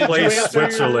to Did you play answer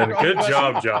Switzerland. your Good question?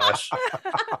 job, Josh.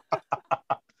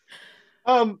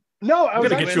 No, I I'm was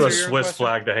gonna get you a answer your Swiss question?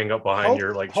 flag to hang up behind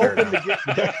your chair. hoping now.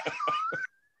 to get.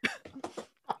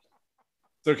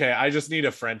 It's okay. I just need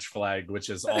a French flag, which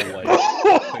is all white.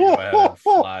 To go ahead and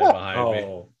fly behind me.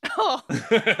 Oh, Oh,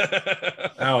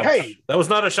 ouch. Hey. That was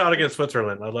not a shot against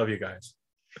Switzerland. I love you guys.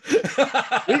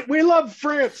 we love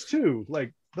France too.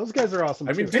 Like those guys are awesome.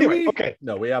 I mean, too. do Anyway, we? okay,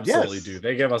 No, we absolutely Yes. do.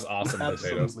 They give us awesome potatoes.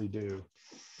 absolutely do.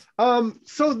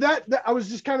 So that I was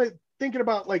just kind of thinking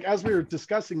about, like, as we were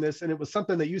discussing this, and it was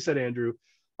something that you said, Andrew,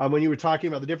 when you were talking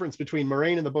about the difference between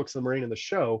Moraine in the books and Moraine in the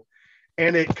show,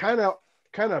 and it kind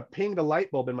of pinged a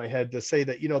light bulb in my head to say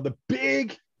that, you know, the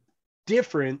big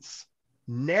difference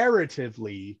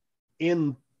narratively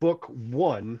in book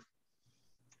one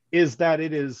is that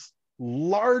it is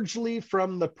largely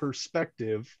from the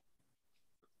perspective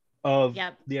of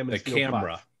Yep. the The Emmonsfield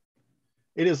camera. Five.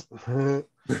 It is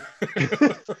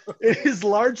it is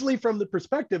largely from the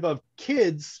perspective of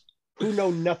kids who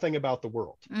know nothing about the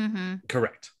world. Mm-hmm.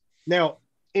 Correct. Now,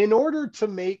 in order to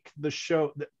make the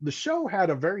show had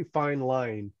a very fine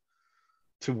line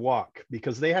to walk,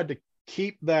 because they had to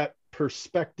keep that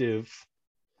perspective,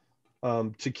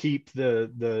 to keep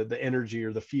the energy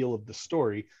or the feel of the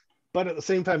story, but at the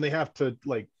same time they have to,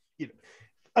 like, you know,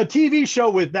 a TV show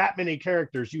with that many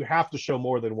characters, you have to show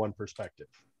more than one perspective.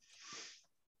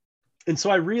 And so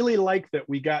I really like that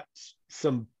we got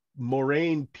some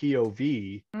Moraine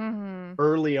POV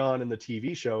early on in the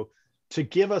TV show to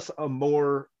give us a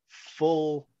more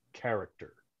full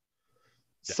character.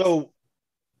 Yes. So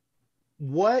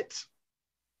what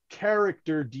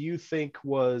character do you think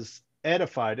was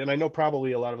edified? And I know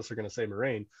probably a lot of us are going to say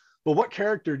Moraine, but what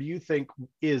character do you think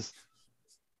is,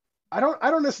 I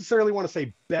don't necessarily want to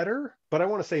say better, but I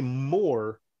want to say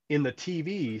more in the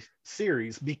TV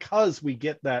series, because we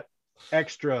get that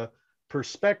extra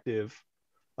perspective,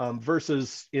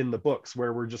 versus in the books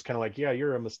where we're just kind of like, yeah,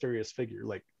 you're a mysterious figure.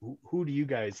 Like, who do you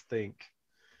guys think?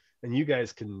 And you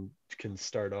guys can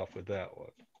start off with that one.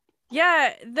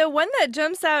 yeah. The one that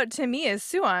jumps out to me is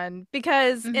Suan,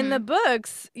 because in the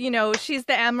books, you know, she's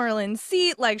the Amarylline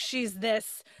seat. Like, she's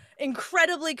this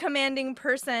incredibly commanding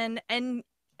person. And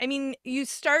I mean, you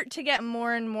start to get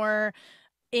more and more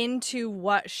into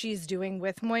what she's doing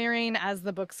with Moiraine as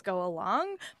the books go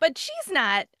along, but she's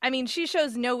not, I mean, she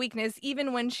shows no weakness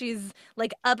even when she's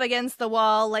like up against the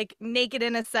wall, like naked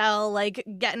in a cell, like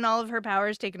getting all of her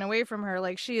powers taken away from her.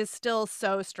 Like, she is still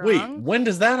so strong. Wait, when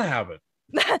does that happen?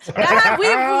 It's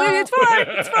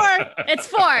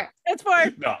four.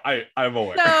 No, I'm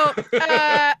aware. So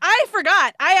I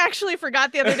actually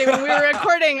forgot the other day when we were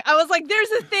recording. I was like,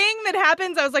 there's a thing that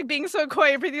happens. I was like being so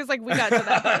coy, and Preeti was like, we got to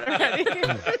that part already.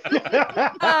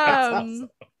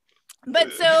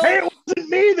 But so, Hey, it wasn't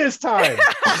me this time.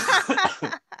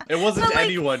 It wasn't But, like,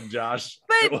 anyone, Josh.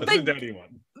 It but- wasn't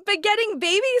anyone. But getting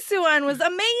baby Suan was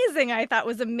amazing. I thought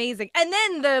was amazing. And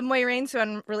then the Moiraine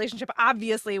Suan relationship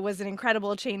obviously was an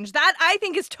incredible change. That I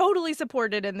think is totally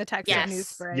supported in the text Yes. of New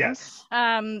Spring. Yes.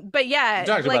 But yeah. We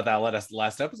talked like, about that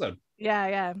last episode.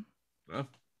 Yeah.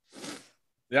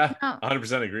 Yeah, Oh.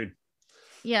 100% agreed.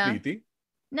 Yeah. Preeti?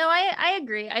 No, I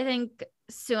agree. I think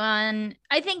Suan,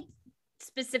 I think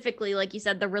specifically, like you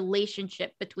said, the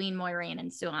relationship between Moiraine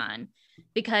and Suan,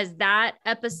 because that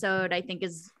episode, I think,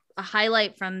 is a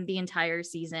highlight from the entire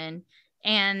season.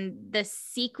 And the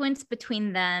sequence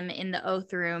between them in the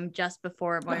oath room just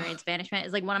before Moiraine's banishment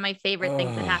is like one of my favorite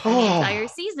things that happened the entire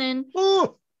season,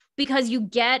 Oh, because you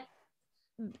get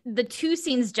the two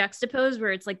scenes juxtaposed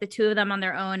where it's like the two of them on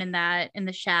their own in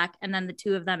the shack, and then the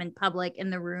two of them in public in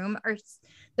the room.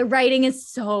 The writing is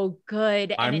so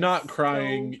good. And I'm it's not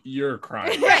crying. You're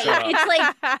crying. Right. Shut up. It's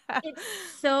like, it's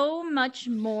so much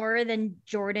more than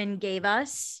Jordan gave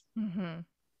us.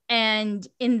 And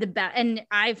and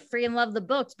I freaking love the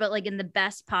books, but like in the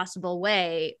best possible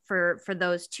way for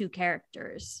those two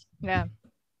characters. Yeah.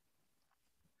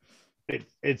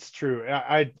 it's true.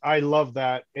 I love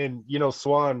that. And you know,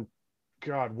 Swan,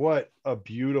 God, what a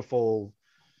beautiful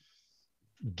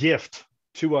gift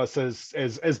to us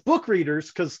as book readers,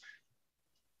 because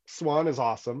Swan is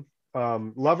awesome.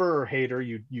 Lover or hater,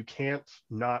 you can't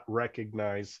not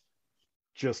recognize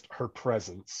just her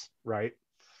presence, right?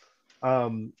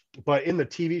 But in the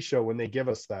TV show, when they give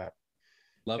us that,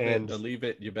 love it, believe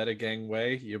it, you better gang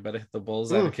way, you better hit the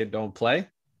bullseye, the kid don't play.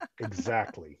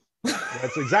 Exactly.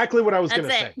 That's exactly what I was going to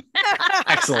say.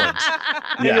 Excellent.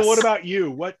 Yes. What about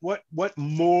you? What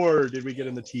more did we get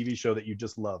in the TV show that you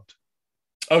just loved?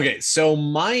 Okay, so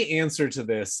my answer to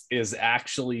this is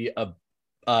actually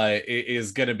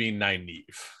is going to be Nynaeve.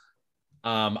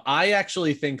 I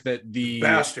actually think that the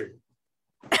bastard.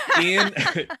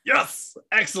 Yes,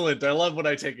 excellent. I love when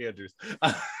I take Andrews.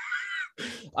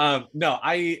 No,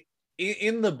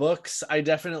 in the books, I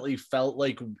definitely felt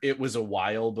like it was a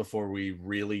while before we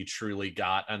really truly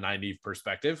got a Nynaeve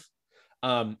perspective.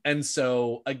 And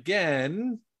so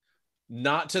again,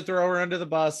 not to throw her under the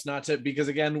bus, because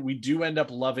again, we do end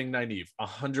up loving Nynaeve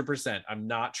 100%. I'm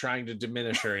not trying to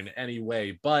diminish her in any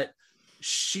way, but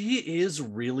she is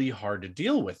really hard to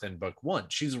deal with in book one.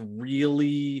 She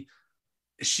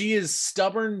is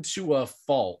stubborn to a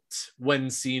fault when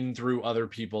seen through other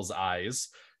people's eyes.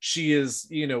 She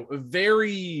is, a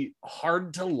very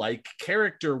hard to like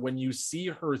character when you see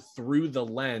her through the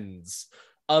lens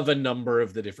of a number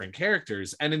of the different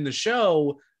characters. And in the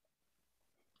show,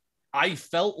 I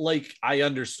felt like I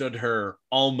understood her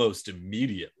almost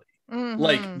immediately. Mm-hmm.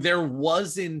 Like there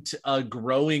wasn't a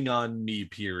growing on me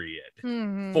period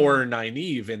for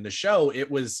Nynaeve in the show.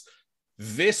 It was,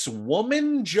 this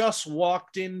woman just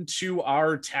walked into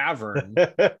our tavern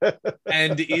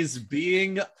and is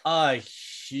being a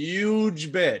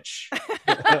huge bitch.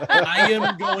 I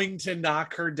am going to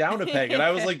knock her down a peg. And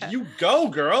I was like, you go,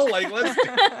 girl. Like, let's do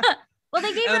it. Well,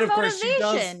 they gave her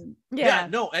motivation. Yeah,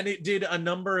 no, and it did a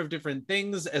number of different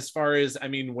things as far as,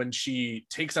 when she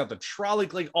takes out the trolley,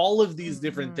 like all of these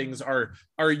different things are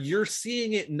you're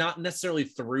seeing it not necessarily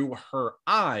through her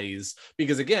eyes,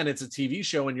 because again, it's a TV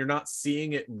show and you're not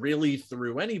seeing it really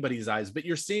through anybody's eyes, but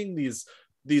you're seeing these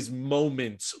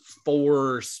moments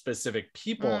for specific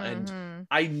people. And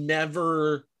I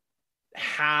never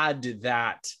had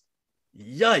that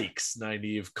yikes,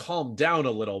 Nynaeve, calm down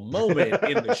a little moment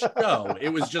in the show. It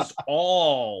was just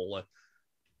all,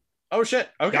 oh shit,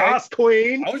 okay, Goss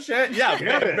queen, oh shit, yeah,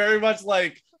 very much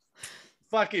like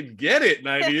fucking get it,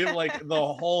 Nynaeve, like the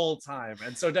whole time.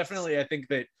 And so definitely I think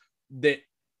that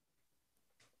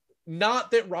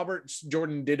not that Robert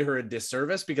Jordan did her a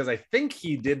disservice, because I think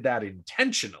he did that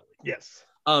intentionally. Yes.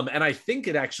 And I think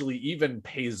it actually even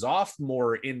pays off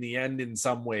more in the end in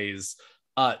some ways,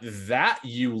 that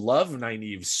you love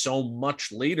Nynaeve so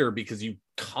much later because you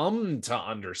come to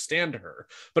understand her.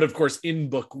 But of course, in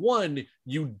book one,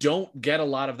 you don't get a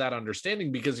lot of that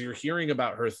understanding because you're hearing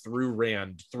about her through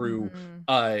Rand, through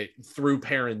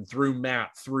Perrin, through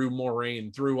Matt, through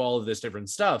Moraine, through all of this different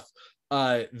stuff,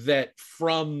 that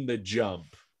from the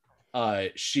jump,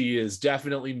 she is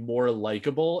definitely more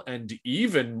likable and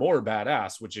even more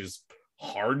badass, which is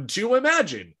hard to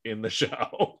imagine in the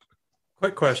show.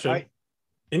 Quick question.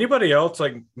 Anybody else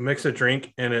like mix a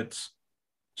drink and it's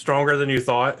stronger than you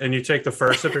thought, and you take the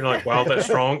first sip and you're like, wow, that's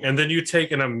strong, and then you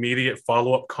take an immediate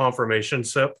follow-up confirmation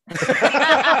sip? Yes,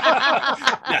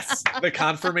 the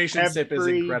confirmation sip is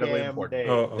incredibly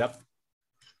important. Yep.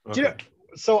 Okay.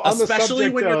 So on especially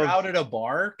when you're of... out at a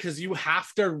bar, because you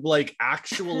have to like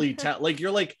actually tell, like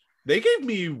you're like, they gave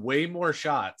me way more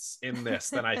shots in this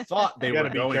than I thought they were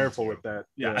going to. Be careful with that.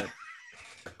 Yeah.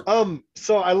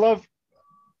 So I love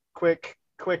quick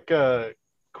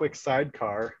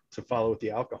sidecar to follow with the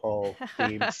alcohol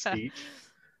themed speech.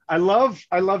 I love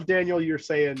Daniel, you're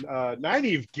saying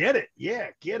Nynaeve, get it. Yeah,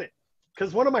 get it.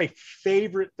 Because one of my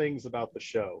favorite things about the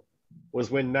show was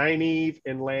when Nynaeve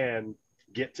and Lan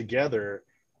get together,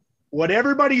 what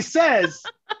everybody says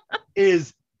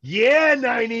is, yeah,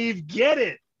 Nynaeve, get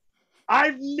it.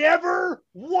 I've never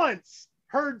once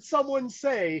heard someone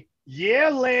say, yeah,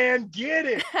 Lan, get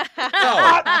it.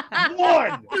 Not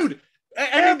one. Dude,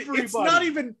 I mean,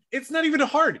 it's not even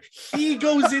hard. He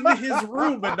goes into his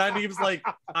room and Nynaeve's like,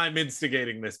 I'm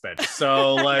instigating this bitch.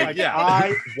 So like yeah,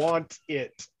 I want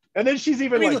it. And then she's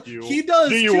even like, he does.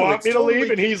 Do you want me to leave?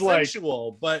 And he's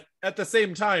consensual, like, but at the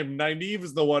same time, Nynaeve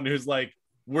is the one who's like,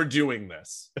 we're doing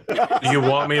this. You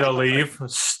want me to leave?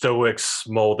 Stoic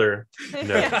smolder.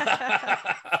 No.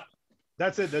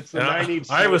 That's it. That's the Nynaeve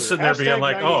smolder. I was sitting there being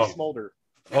like, smolder.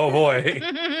 Oh boy.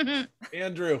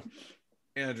 Andrew.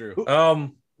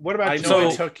 What about I know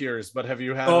I took yours, but have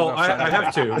you had I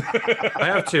have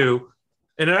to.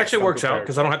 And it actually works out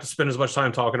because I don't have to spend as much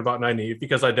time talking about Nynaeve,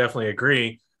 because I definitely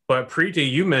agree. But Preeti,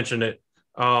 you mentioned it.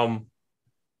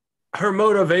 Her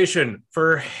motivation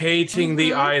for hating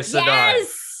the Aes Sedai.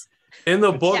 Yes! In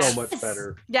the It's books, so much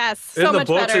better. Yes, so in the much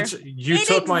books, better. it's you It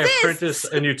took my exists. apprentice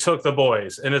and you took the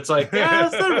boys, and it's like, yeah,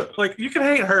 it's not, like you can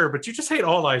hate her, but you just hate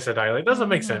all Aes Sedai. Like, it doesn't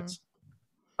make sense.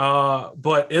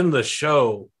 But in the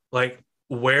show, like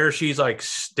where she's like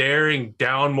staring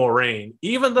down Moraine,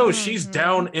 even though she's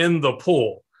down in the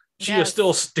pool, she is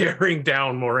still staring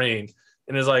down Moraine,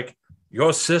 and is like,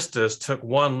 your sisters took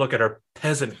one look at her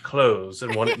peasant clothes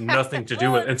and wanted nothing to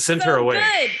do with it and sent her away.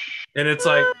 Good. And it's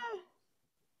like,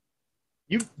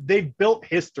 They built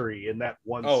history in that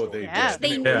one story.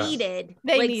 They needed.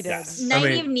 They like, needed.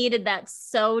 Nynaeve needed that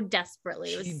so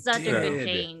desperately. It was She such a good did.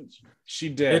 change. She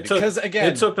did. Because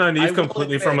again, it took Nynaeve I will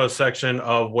completely from admit- a section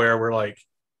of where we're like,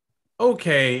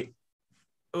 okay,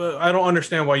 I don't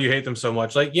understand why you hate them so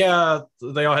much. Like, yeah,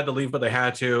 they all had to leave, but they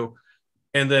had to.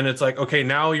 And then it's like, okay,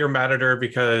 now you're mad at her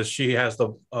because she has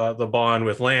the bond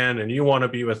with Lan, and you want to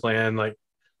be with Lan. Like,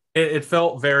 it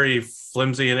felt very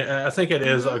flimsy, and I think it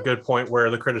is a good point where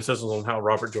the criticism on how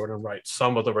Robert Jordan writes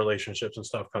some of the relationships and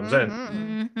stuff comes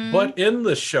in. But in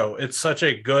the show, it's such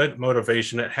a good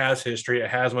motivation. It has history, it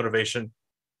has motivation,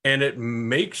 and it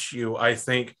makes you, I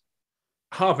think,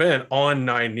 hop in on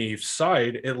Nynaeve's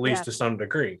side, at least to some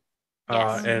degree.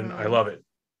 Yes. And I love it.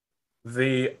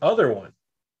 The other one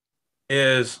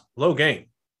is Logain.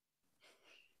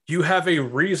 You have a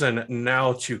reason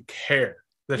now to care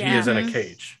that he is in a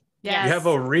cage. Yes. You have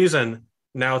a reason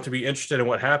now to be interested in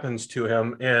what happens to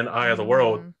him in Eye of the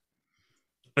World.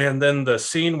 And then the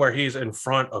scene where he's in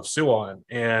front of Suan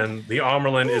and the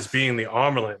Amerlin is being the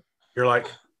Amerlin. You're like,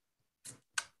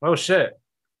 oh shit.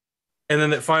 And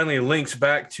then it finally links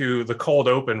back to the cold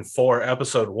open for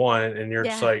episode 1. And you're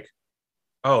just like,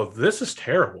 oh, this is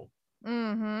terrible.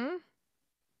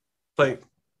 Like,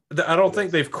 I don't think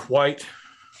they've quite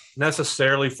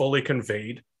necessarily fully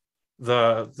conveyed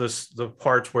the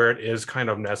parts where it is kind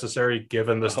of necessary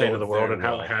given the state of the world and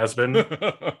how it has been.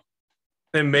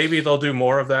 And maybe they'll do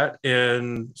more of that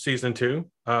in season 2,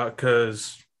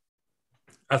 because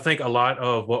I think a lot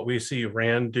of what we see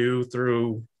Rand do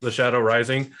through the Shadow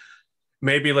Rising,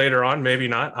 maybe later on, maybe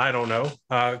not, I don't know,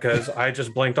 because I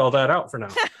just blinked all that out for now.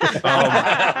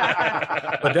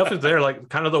 But definitely there, like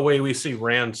kind of the way we see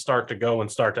Rand start to go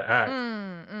and start to act.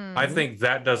 I think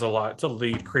that does a lot to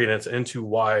lead credence into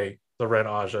why the Red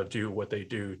Aja do what they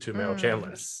do to male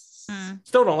Chandlers.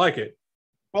 Still don't like it.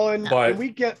 Well, and we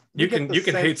get you can hate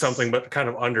sense, something, but kind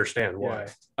of understand why.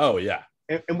 Oh yeah,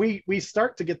 and we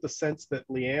start to get the sense that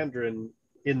Leandrin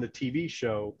in the TV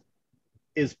show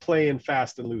is playing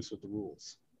fast and loose with the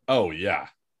rules. Oh yeah,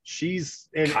 she's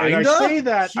and I say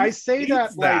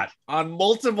that like on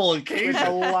multiple occasions. There's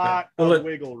a lot of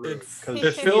wiggle room.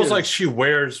 It feels like she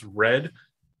wears red,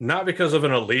 not because of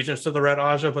an allegiance to the Red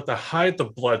Aja, but to hide the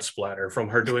blood splatter from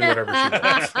her doing whatever she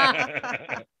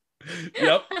does.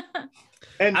 Yep.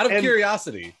 And out of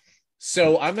curiosity,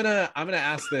 so I'm gonna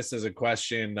ask this as a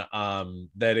question.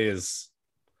 That is,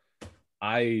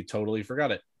 I totally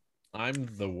forgot it. I'm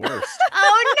the worst.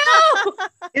 Oh no!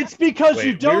 It's because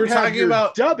you don't have your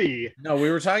dubby. No,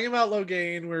 we were talking about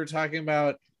Logain. We were talking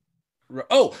about.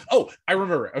 Oh, I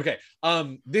remember. Okay.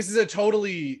 This is a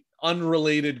totally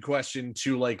unrelated question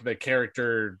to like the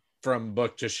character from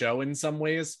book to show in some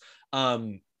ways.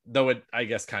 Though it, I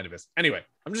guess, kind of is. Anyway,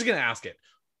 I'm just gonna ask it.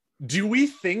 Do we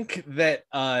think that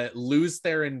Lews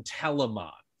Therin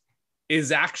Telamon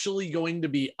is actually going to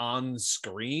be on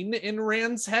screen in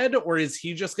Rand's head, or is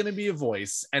he just going to be a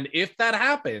voice? And if that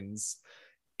happens,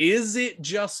 is it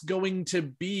just going to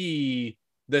be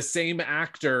the same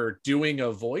actor doing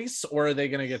a voice, or are they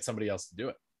going to get somebody else to do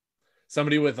it?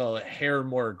 Somebody with a hair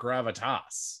more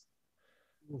gravitas.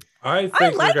 I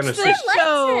think we're going to see.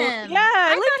 I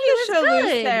like you show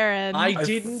Lews Therin. I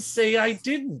didn't say I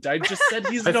didn't. I just said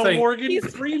he's no Morgan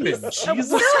Freeman.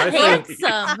 Jesus,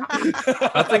 handsome.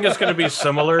 I think it's going to be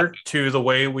similar to the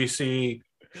way we see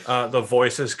the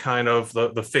voices, kind of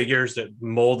the figures that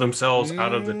mold themselves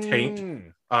out of the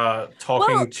taint,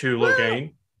 talking to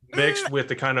Logain, mixed with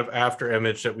the kind of after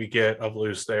image that we get of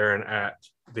Lews Therin at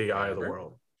the Eye of the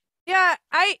World. Yeah,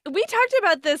 we talked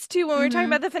about this too when we were talking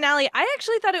about the finale. I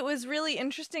actually thought it was really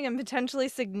interesting and potentially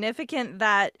significant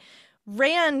that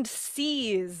Rand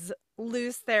sees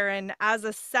Lews Therin as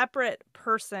a separate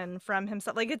person from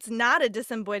himself. Like, it's not a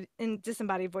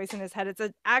disembodied voice in his head. It's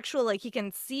an actual, like, he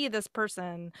can see this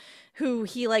person who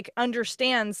he, like,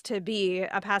 understands to be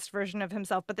a past version of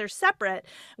himself, but they're separate.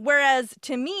 Whereas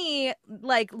to me,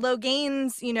 like,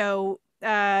 Logain's,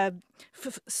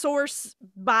 source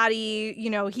body,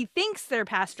 he thinks they're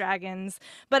past dragons,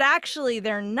 but actually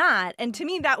they're not. And to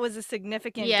me, that was a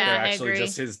significant they're actually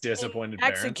just his disappointed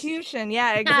execution.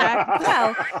 Yeah, exactly.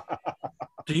 Well,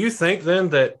 do you think then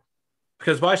that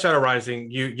because by Shadow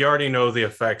Rising, you already know the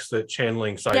effects that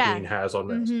channeling Sidene has on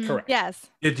this. Mhm. Correct. Yes.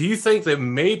 Do you think that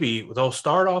maybe they'll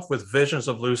start off with visions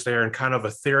of Luce and kind of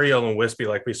ethereal and wispy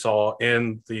like we saw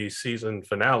in the season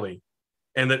finale?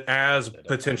 And that as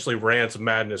potentially Rand's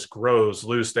madness grows,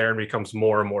 Luce becomes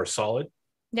more and more solid?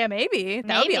 Yeah, maybe.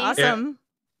 That would be Maybe. awesome.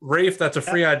 Rafe, that's a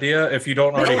free idea. If you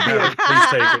don't already have it, please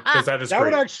take it, because that is That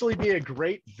great. would actually be a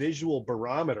great visual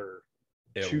barometer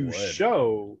to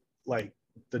show like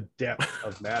the depth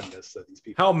of madness that these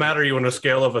people. How mad are you on a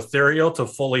scale of ethereal to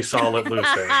fully solid Luce?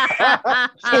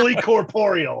 Fully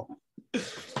corporeal.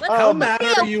 How mad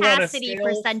are you on a opacity scale?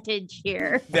 percentage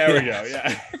here? There we go.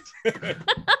 Yeah.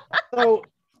 So,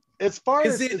 as far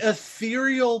Is as it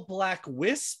ethereal black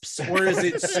wisps or is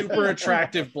it super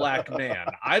attractive black man?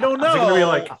 I don't know. Is it gonna be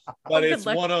like, but it's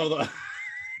one of the.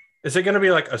 is it going to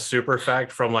be like a super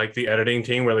fact from like the editing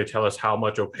team where they tell us how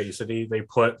much opacity they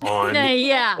put on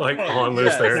Yeah. like on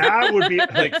Luce? that would be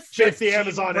Like just the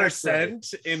Amazon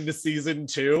percent into season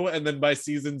 2, and then by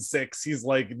season 6 he's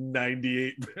like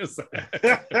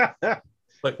 98%.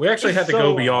 Like we actually had to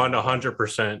go beyond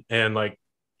 100%, and like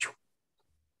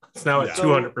it's now at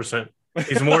 200%.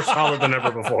 He's more solid than ever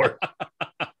before.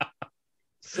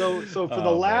 So for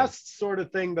the last sort of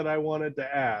thing that I wanted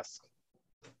to ask,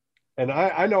 and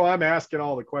I know I'm asking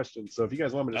all the questions, so if you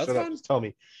guys want me to shut up, just tell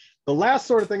me. The last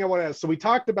sort of thing I want to ask, so we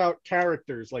talked about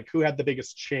characters, like who had the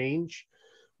biggest change.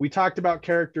 We talked about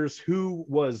characters who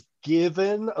was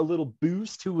given a little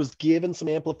boost, who was given some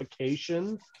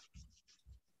amplification.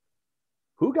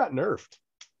 Who got nerfed?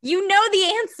 You know the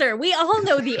answer. We all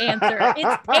know the answer.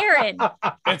 It's Perrin.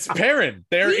 It's Perrin.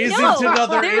 There We isn't know.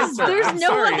 another There's answer. no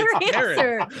Sorry, other it's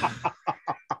Perrin. answer.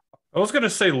 I was going to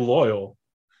say loyal,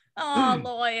 Oh,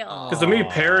 loyal. because to me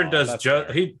Perrin does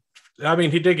just he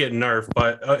did get nerfed,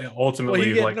 but ultimately Well,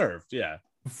 he like get nerfed, yeah.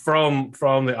 from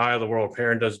the Eye of the World,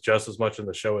 Perrin does just as much in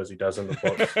the show as he does in the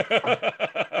book.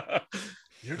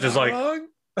 You're Just not like wrong.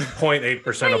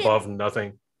 0.8% above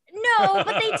nothing. No,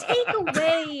 but they take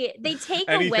away.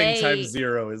 Anything times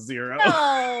 0 is 0.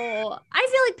 No, I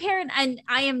feel like Perrin, and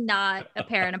I am not a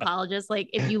Perrin apologist. Like,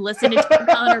 if you listen to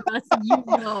Counter Bus, you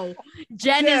know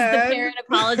Jen is the Perrin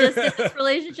apologist in this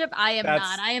relationship. I am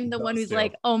not. I am the one who's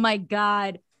like, oh my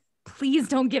God, please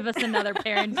don't give us another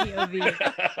Perrin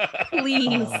POV.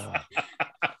 Please.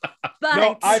 But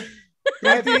No, I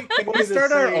think can we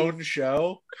start our own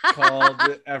show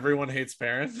called Everyone Hates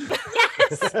Perrin?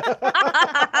 Yes.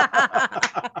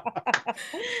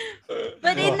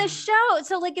 But in the show,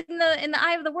 so like in the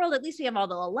Eye of the World, at least we have all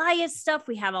the Elias stuff.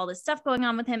 We have all this stuff going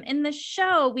on with him. In the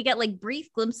show, we get like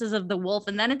brief glimpses of the wolf,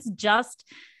 and then it's just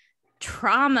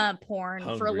trauma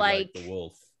porn for like the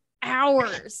wolf.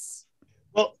 hours.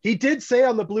 Well, he did say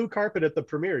on the blue carpet at the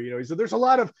premiere, he said there's a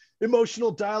lot of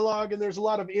emotional dialogue and there's a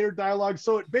lot of inner dialogue.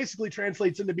 So it basically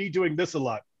translates into me doing this a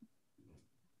lot.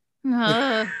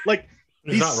 Like,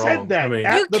 he said that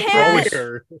at the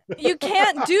premiere. You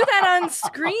can't do that on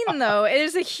screen, though. It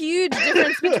is a huge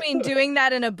difference between doing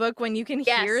that in a book when you can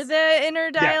hear the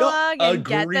inner dialogue and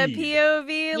get the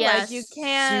POV. Yes. Like you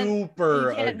can't. Super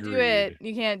you can't agreed. do it.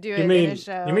 You can't do it in a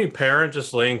show. You mean Perrin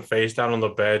just laying face down on the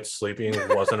bed sleeping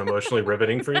wasn't emotionally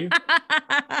riveting for you?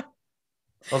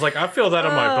 I was like, I feel that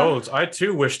in my bones. I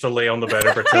too wish to lay on the bed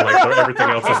and pretend like everything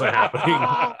else isn't happening.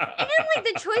 And then like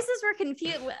the choices were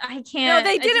confused. I can't. No,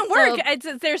 they didn't work.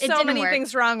 There's so many work.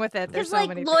 things wrong with it. There's Because so like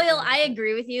many loyal, things. I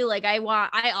agree with you. Like I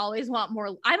always want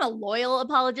more. I'm a loyal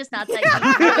apologist, not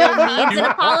that loyal needs an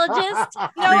apologist.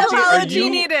 No Preeti, apology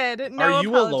needed. No are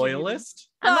you a apology loyalist?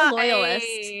 I'm a loyalist.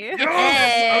 Hey.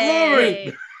 I love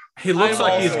it. He looks I'm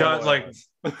like he's also got a like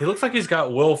he looks like he's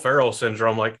got Will Ferrell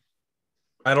syndrome. Like,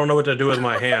 I don't know what to do with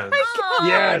my hands.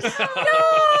 Yes. No,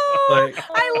 Like,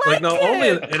 I like no,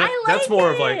 only that's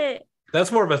more of like it.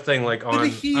 that's more of a thing. Like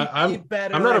on,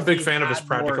 I'm not a big fan of his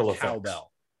practical effects.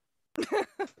 Cowbell.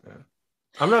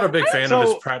 I'm not a big fan of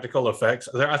his practical effects.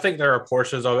 I think there are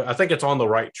portions of it. I think it's on the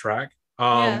right track.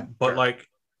 But like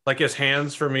his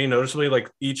hands for me, noticeably,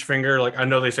 like each finger, like I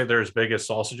know they say they're as big as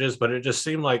sausages, but it just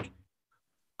seemed like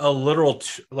a little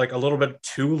bit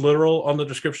too literal on the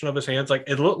description of his hands. Like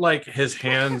it looked like his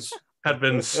hands had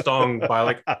been stung by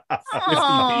like 50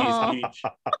 bees each,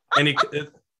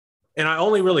 and I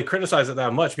only really criticize it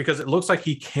that much because it looks like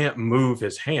he can't move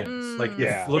his hands. Like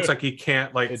it looks like he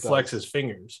can't like flex his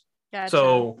fingers. Gotcha.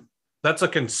 So that's a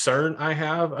concern I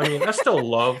have. I mean, I still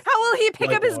love. How will he pick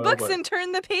like up his oil, books but- and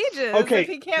turn the pages Okay. if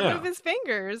he can't move his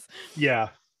fingers? Yeah.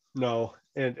 No.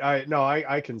 And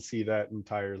I can see that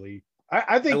entirely.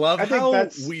 I think I love think how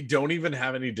that's we don't even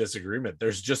have any disagreement.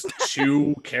 There's just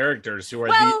two characters who are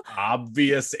Well, the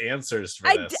obvious answers for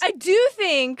this. I do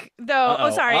think though.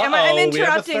 Uh-oh, sorry, I'm we have a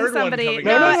interrupting third one somebody. coming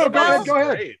No, up. no, This go is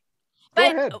ahead. great. Go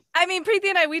But ahead. I mean, Preeti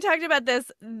and I, we talked about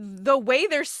this. The way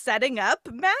they're setting up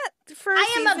Matt for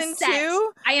I am season upset.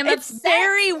 2, it's it's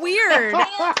very weird.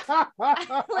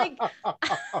 like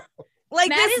Like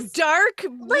Matt this is- dark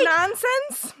like,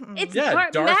 nonsense. it's Yeah,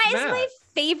 Matt Dark is my Matt.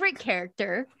 favorite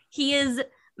character. He is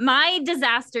my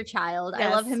disaster child. I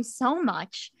Yes. love him so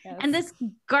much. Yes. And this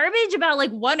garbage about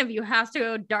like one of you has to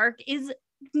go dark is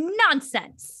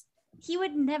nonsense. He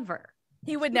would never.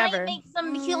 He would Might never. make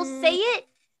some. He'll say it.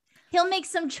 He'll make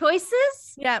some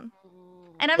choices. Yeah.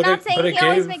 And I'm But not it- saying but he it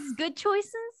always gave- makes good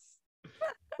choices.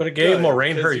 But it gave Good,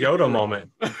 Moraine her 'cause he Yoda grew.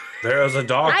 moment. There was a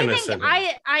darkness in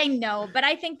it. I know, but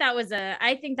I think that was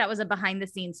a behind the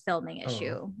scenes filming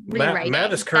issue. Rewriting.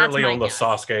 Matt is That's currently my on the guess.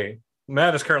 Sasuke.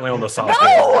 Matt is currently on the Sasuke.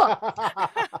 No!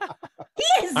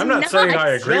 He is I'm not saying I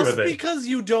agree Just with it. because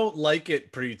you don't like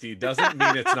it, Preeti, doesn't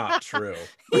mean it's not true.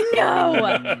 No.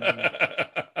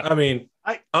 I mean,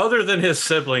 other than his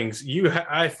siblings,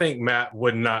 I think Matt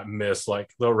would not miss like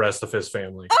the rest of his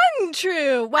family.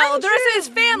 Untrue. Well, the rest of his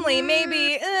family,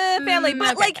 maybe family, but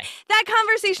okay, like okay. that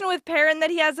conversation with Perrin that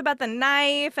he has about the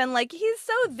knife, and like he's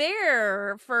so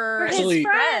there for his Actually-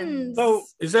 friends. So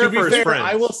is To there be for his fair, friends?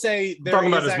 I will say there Talking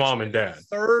about is his mom actually and dad. a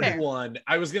third Fair. one.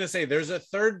 I was gonna say there's a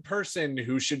third person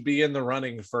who should be in the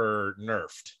running for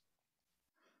nerfed.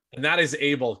 And that is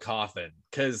Abel Cawthon,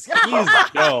 because he's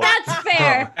dope. That's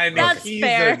fair. And That's he's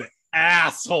fair. an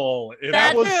asshole. in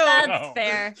That's, this that's show.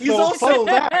 fair. He's So also fun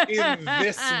not in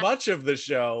this much of the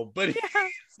show, but he's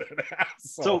an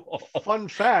asshole. So fun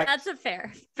fact, That's a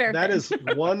fair that thing. is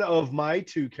one of my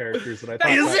two characters that I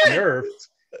thought Is got it?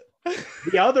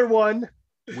 nerfed. The other one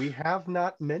we have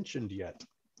not mentioned yet.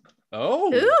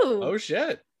 Oh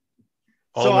shit.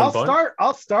 So Almond Bunt?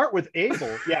 I'll start with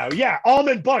Abel. Yeah,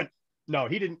 Almond Bunt. No,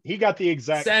 he didn't. He got the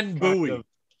exact Sen Bowie.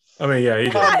 I mean, yeah, he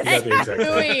got the exact same.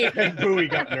 Bowie. And Bowie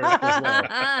got nerfed as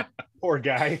well. Poor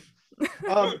guy.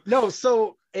 No,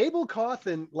 so Abel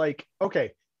Cawthon, like,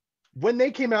 okay, when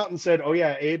they came out and said, oh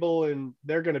yeah, Abel and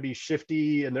they're going to be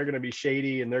shifty and they're going to be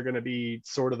shady and they're going to be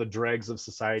sort of the dregs of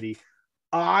society,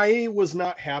 I was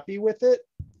not happy with it.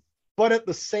 But at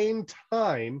the same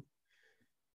time,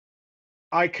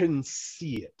 I can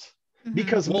see it.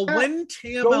 Because Well, Matt when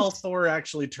Tam goes- Thor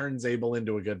actually turns Abel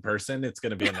into a good person, it's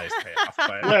going to be a nice payoff.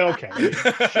 But... well, okay,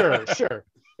 sure.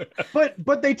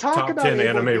 But they talk Top about 10 Abel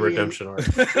anime being- redemption arc.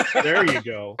 There you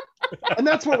go. And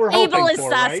that's what we're hoping Abel is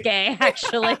for, Sasuke, right?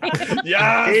 actually.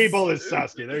 Yeah, Abel is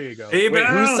Sasuke. There you go. Abel! Wait,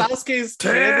 who's Sasuke's kid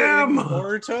Tam! in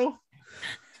Boruto?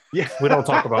 Yeah, We don't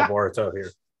talk about Boruto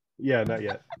here. yeah, not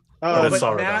yet. Oh, that's But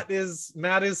all right, Matt is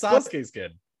Sasuke's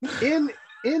kid.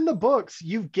 In the books,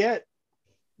 you get,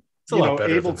 It's a lot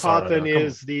better Abel than Sarada, Cawthon come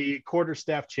is the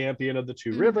quarterstaff champion of the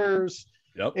Two Rivers.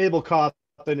 Yep. Abel Cawthon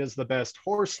is the best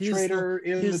horse trader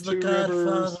in the Two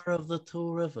Rivers. of the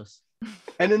Two Rivers.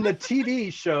 And in the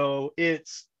TV show,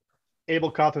 it's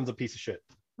Abel Cawthon's a piece of shit.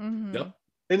 Mhm. Yep.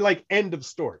 And like end of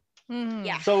story. Mhm.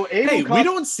 Yeah. So Abel Hey, we Cawthon,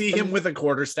 don't see him with a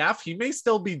quarterstaff. He may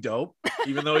still be dope,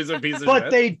 even though he's a piece of but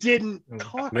shit. they didn't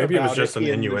talk Maybe it was about just an in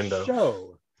the innuendo.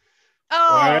 show.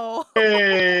 Oh.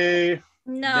 Hey,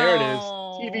 No. there it is.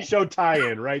 TV show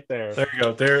tie-in right there. There you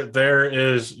go. There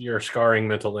is your scarring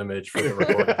mental image for the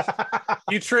recording.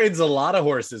 He trades a lot of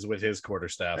horses with his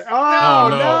quarterstaff. Oh,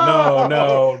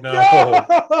 no.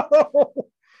 No!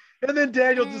 And then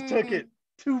Daniel just took it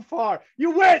too far.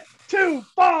 You went too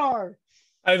far.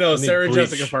 I know I need Sarah bleach.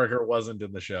 Jessica Parker wasn't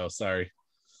in the show. Sorry.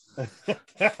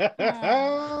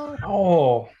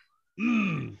 Oh,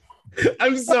 Mm.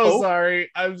 I'm so Uh-oh.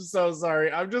 sorry. I'm so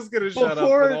sorry. I'm just gonna shut up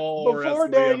Before- for the whole rest before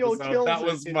of the Daniel episode. kills That it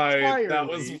was my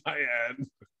entirely. end.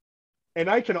 And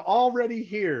I can already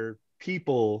hear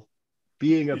people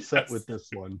being upset Yes. with this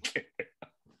one.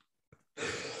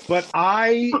 But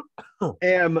I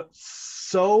am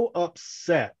so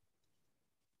upset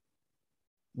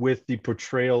with the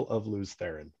portrayal of Luz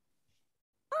Theron.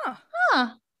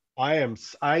 Huh.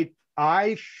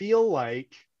 I feel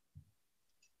like,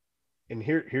 and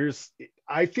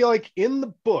I feel like in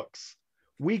the books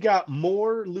we got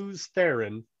more Luz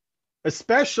Theron,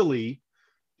 especially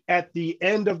at the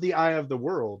end of the Eye of the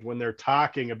World when they're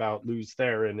talking about Luz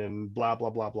Theron and blah blah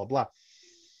blah blah blah.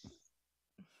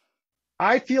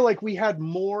 I feel like we had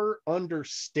more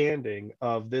understanding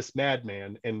of this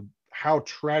madman and how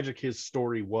tragic his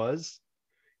story was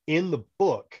in the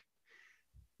book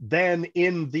than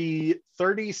in the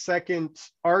 30-second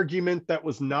argument that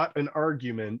was not an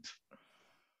argument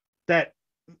that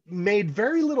made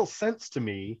very little sense to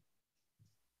me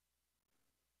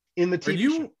in the TV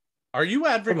show. Are you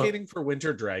advocating for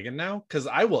Winter Dragon now? Because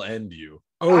I will end you.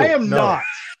 Oh, I am not.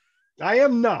 I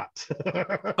am not.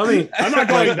 I mean, I'm not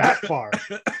going that far.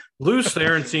 Luz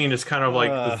Theron scene is kind of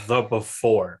like the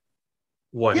before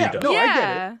what he does. No,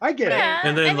 I get it.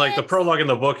 And then like the prologue in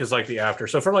the book is like the after.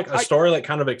 So for like a story like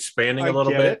kind of expanding a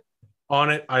little bit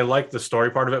on it, I like the story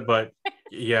part of it. But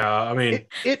yeah, I mean,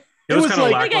 it was kind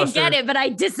of lackluster. I get it, but I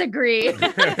disagree.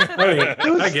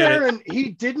 I get it. He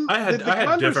didn't. I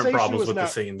had different problems with the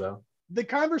scene though. The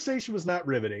conversation was not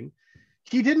riveting.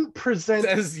 He didn't present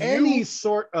any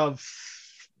sort of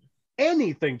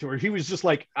anything to her. He was just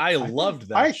like, I loved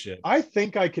that shit. I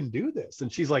think I can do this.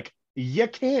 And she's like, you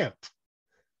can't.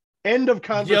 End of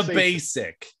conversation. You're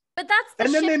basic. But that's the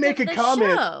and then they make a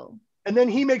comment. Show. And then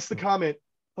he makes the comment,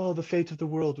 oh, the fate of the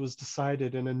world was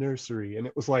decided in a nursery. And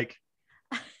it was like,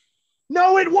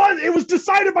 no, it was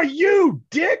decided by you,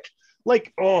 dick.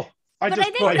 Like, oh, I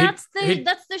think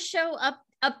that's the show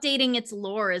updating its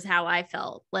lore is how I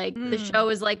felt. Like the show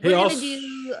is like, we're gonna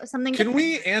do something. Can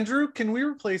we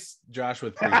replace Josh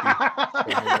with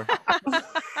Preeti?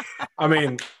 I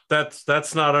mean,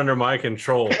 that's not under my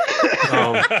control.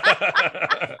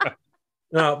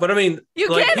 No, but I mean, you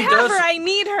can't have her. I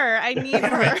need her.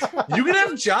 You can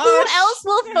have Josh. Who else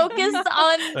will focus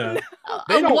on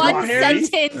one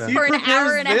sentence for an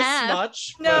hour and a half?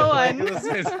 Much, no one.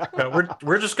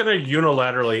 We're just gonna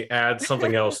unilaterally add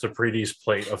something else to Preeti's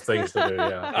plate of things to do.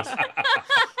 Yeah.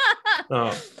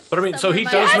 But I mean, so he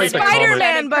does make the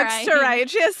Spider-Man books to write.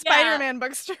 She has Spider-Man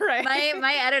books to write.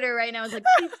 My editor right now is like,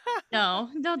 no,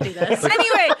 don't do this.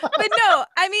 Anyway, but no,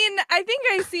 I mean, I think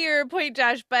I see your point,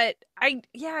 Josh, but I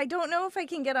don't know if I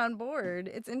can get on board.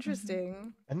 It's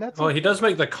interesting. And that's he does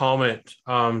make the comment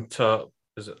to,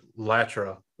 is it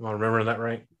Latra? Am I remembering that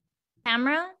right?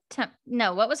 Tamra?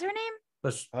 No, what was her name? They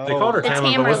called her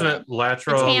Tamra, but wasn't it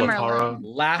Latra?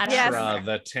 Latra,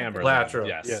 the Tamra. Latra.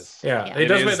 Yes. Yeah. He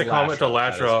does make the comment to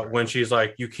Latra when she's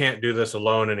like, you can't do this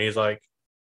alone. And he's like,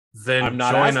 then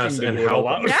join us and help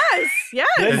us. Yes.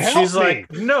 And she's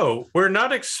like, no, we're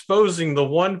not exposing the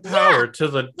one power to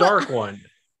the dark one.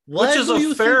 Which is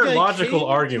a fair, logical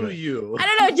argument. I don't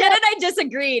know. Jen and I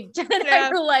disagreed. Jen and I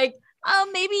were like, oh,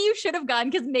 maybe you should have gone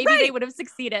because maybe they would have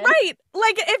succeeded. Right.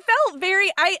 Like it felt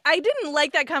very, I didn't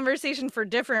like that conversation for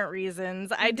different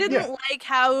reasons. I didn't like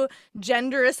how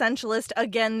gender essentialist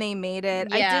again they made it.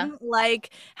 Yeah. I didn't like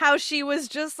how she was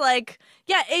just like,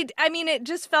 it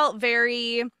just felt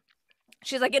very,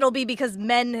 she's like, it'll be because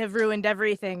men have ruined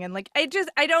everything. And like, I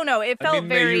don't know. It felt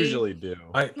very. They usually do.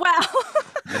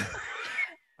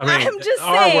 I mean, I'm just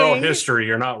saying, our world history,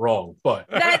 you're not wrong, but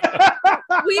that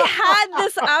we had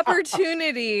this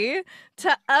opportunity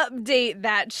to update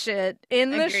that shit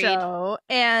in the show,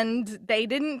 and they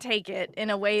didn't take it in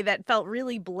a way that felt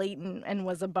really blatant and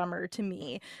was a bummer to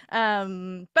me. But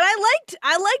I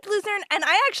liked Luz Theron, and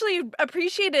I actually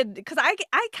appreciated because I'm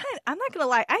not gonna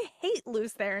lie, I hate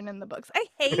Luz Theron in the books. I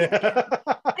hate him.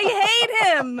 I hate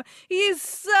him. He's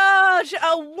such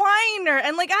a whiner,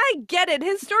 and like I get it,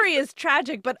 his story is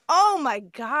tragic, but oh my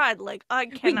god, like I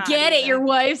cannot. We get it. Your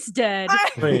wife's dead.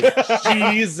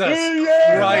 Jesus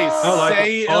Christ.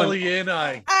 Say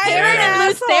Ilyana.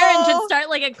 Luz Theron should start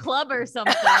like a club or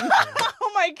something.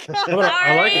 Oh my god!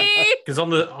 I like it because on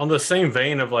the same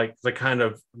vein of like the kind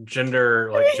of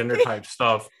gender type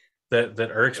stuff that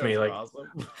irks me. Like,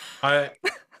 awesome.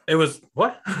 It was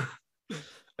what?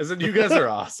 I said you guys are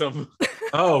awesome.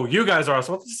 Oh, you guys are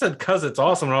awesome. I said because it's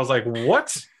awesome, and I was like,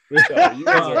 what? Yeah, you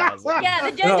guys are awesome. Yeah,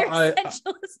 the gender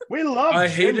essentialism. We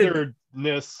love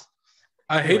genderness.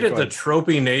 I hated the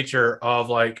tropey nature of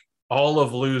like all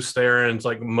of Luz Theron's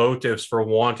like motives for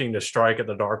wanting to strike at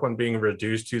the Dark One being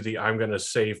reduced to the I'm gonna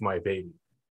save my baby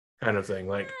kind of thing.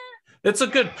 Like it's a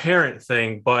good parent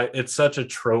thing, but it's such a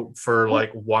trope for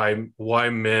like why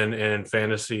men in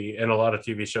fantasy and a lot of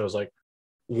TV shows like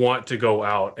want to go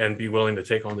out and be willing to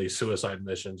take on these suicide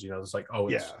missions. You know, it's like,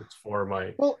 it's for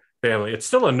my family. It's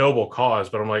still a noble cause,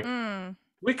 but I'm like,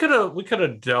 we could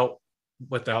have dealt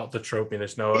without the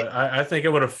tropiness. No, I think it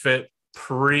would have fit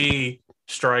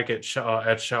pre-strike at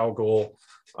Shao Ghul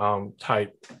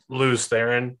type Luz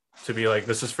Theron to be like,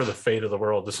 this is for the fate of the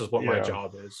world. This is what my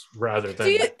job is, rather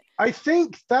than. I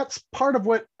think that's part of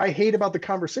what I hate about the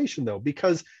conversation, though,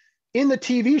 because in the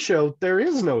TV show there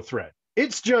is no threat.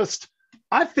 It's just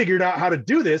I figured out how to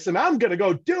do this, and I'm gonna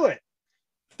go do it.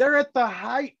 They're at the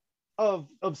height of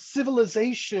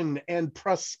civilization and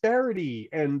prosperity,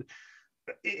 and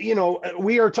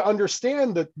we are to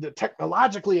understand that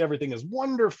technologically everything is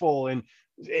wonderful, and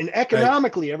and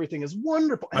economically everything is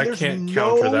wonderful. And I there's can't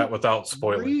no counter that without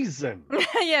spoiling. reason.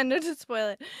 Yeah, no, just spoil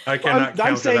it. I cannot I'm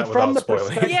counter saying that from without the spoiling.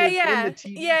 perspective Yeah, in the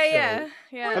TV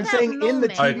yeah. I'm that saying in the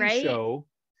moment, TV right? show,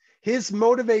 his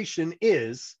motivation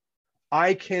is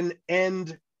I can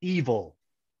end evil.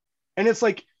 And it's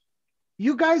like,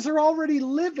 you guys are already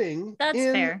living That's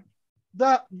in fair.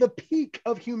 the peak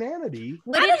of humanity.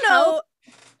 Would I it don't help?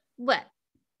 know. What?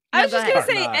 I No, was go just gonna ahead.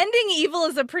 say, Not. ending evil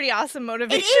is a pretty awesome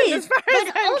motivation. It as is, far as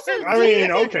but I'm also, concerned. I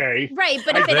mean, okay. Right,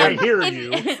 but I- if it I ain't, hear if,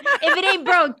 you. if it ain't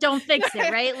broke, don't fix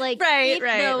it, right? Like,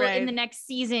 Right. in the next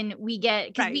season we get,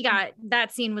 because we got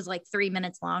that scene was like 3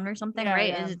 minutes long or something, Yeah, right?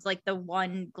 yeah. And it's like the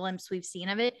one glimpse we've seen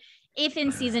of it. If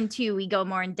in season 2 we go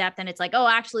more in depth and it's like, oh,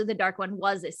 actually the Dark One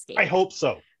was escaped. I hope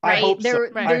so. Right? I hope so.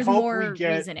 Right. There's I hope more we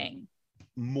get reasoning.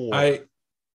 more.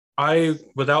 I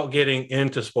without getting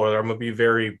into spoiler, I'm gonna be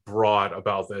very broad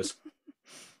about this.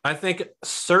 I think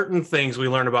certain things we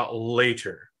learn about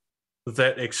later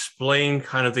that explain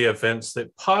kind of the events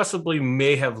that possibly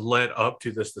may have led up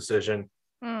to this decision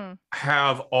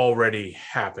have already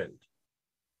happened.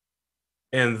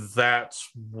 And that's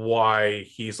why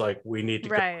he's like, we need to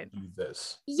go do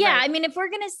this. Yeah, Right. I mean, if we're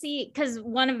gonna see, because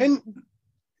one of And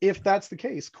if that's the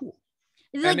case, cool.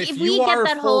 like and if you we get are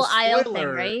that full whole aisle thing,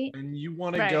 spoiler right? and you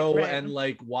want to Right, go right. and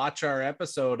like watch our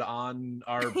episode on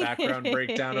our background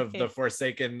breakdown of the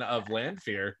Forsaken of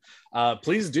Landfear,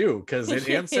 please do, because it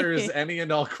answers any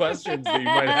and all questions that you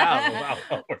might have about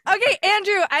what we're Okay,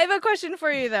 Andrew, I have a question for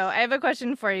you though. I have a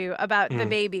question for you about the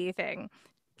baby thing.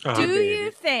 Do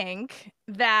you think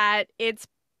that it's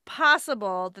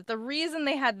possible that the reason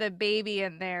they had the baby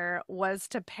in there was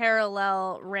to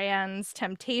parallel Rand's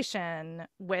temptation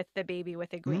with the baby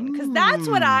with the green? Because that's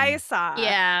what I saw.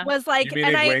 Yeah. Was like, you mean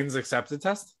and a I Grain's accepted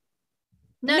test?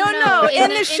 no, in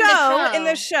the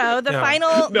show, the Yeah.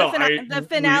 final, No, the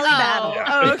finale battle. yeah.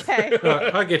 Oh, okay.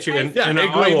 I get you. And, Yeah, and a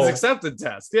I Grain's will, accepted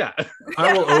test. Yeah.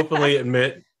 I will openly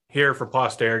admit here for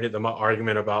posterity that my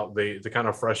argument about the kind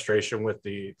of frustration with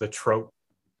the trope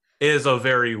is a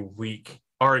very weak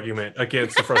argument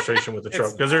against the frustration with the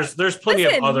trope, because there's plenty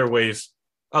of other ways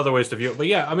to view it. But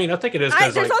yeah, I mean, I think it is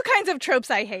because there's all kinds of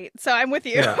tropes I hate, so I'm with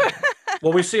you. Yeah.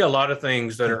 Well, we see a lot not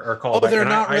that are called. Oh, back, they're and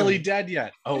not really dead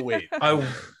yet. Oh wait. I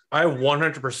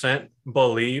 100%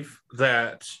 believe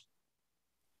that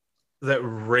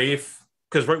Rafe,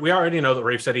 because we already know that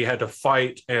Rafe said he had to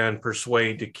fight and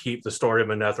persuade to keep the story of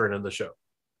Manetheren in the show.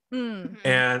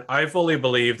 And I fully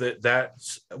believe that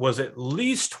was at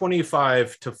least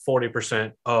 25 to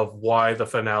 40% of why the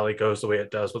finale goes the way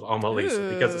it does with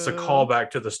Amalisa, because it's a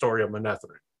callback to the story of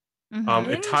Manetheren.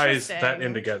 It ties that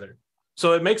in together.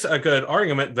 So it makes a good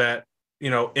argument that,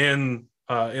 in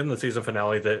the season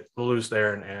finale, that Lelouch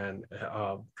there and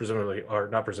presumably, or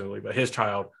not presumably, but his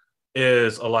child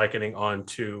is a likening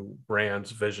onto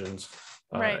Rand's visions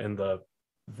in the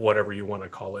whatever you want to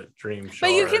call it, dream shard.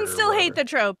 But you can still hate the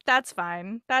trope. That's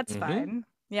fine. That's fine.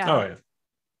 Yeah. Oh yeah.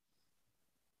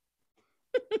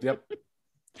 Yep.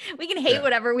 We can hate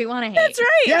whatever we want to hate. That's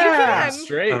right. Yeah.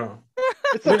 Straight.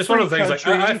 It's one of the things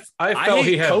like I felt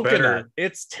he had coconut. better.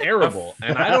 It's terrible,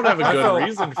 and I don't have a good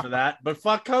reason for that. But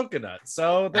fuck coconut.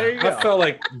 So there you go. I felt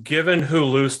like, given who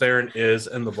Lelouch Theron is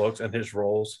in the books and his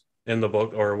roles in the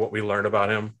book, or what we learned about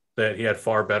him, that he had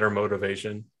far better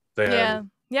motivation than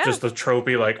just the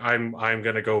tropey, like I'm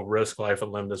gonna go risk life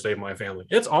and limb to save my family.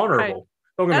 It's honorable. Right.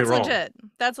 Don't get That's me wrong. legit.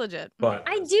 That's legit. But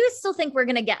I do still think we're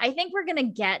gonna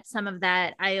get some of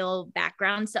that Isle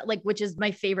background stuff, like, which is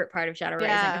my favorite part of Shadow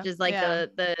Rising, which is like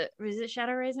the is it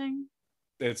Shadow Rising?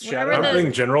 It's Whatever Shadow the- I'm Rising.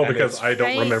 being general And because it's I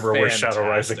don't remember where Shadow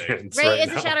fantastic. Rising ends. Right,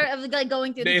 it's now. a shadow of like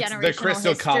going through the It's generational the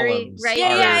crystal history, columns. right?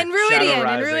 Yeah, are and Ruidian, Shadow and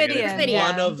Rising, Ruidian, it's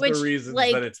yeah. one of Which, the reasons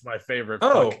like- that it's my favorite.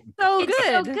 Oh. fucking- So It's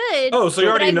good. so good. Oh, so you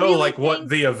But already I know really like what think-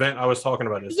 the event I was talking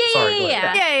about is. Yeah, Sorry, go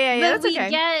yeah, ahead. Yeah. But That's we okay.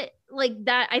 get like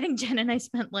that. I think Jen and I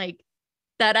spent like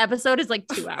that episode is like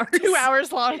 2 hours. 2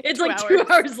 hours long. It's like 2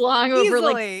 hours long over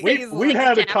like Easily. We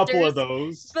had a couple chapters. of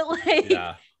those. But like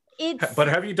Yeah. it's But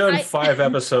have you done 5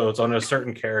 episodes on a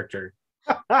certain character?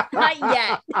 not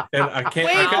yet. And I can't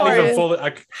Wait even for it. fully. I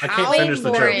can't How finish the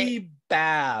for joke. it. many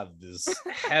baths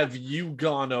have you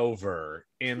gone over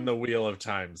in the Wheel of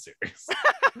Time series?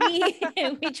 we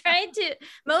tried to,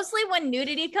 mostly when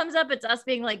nudity comes up, it's us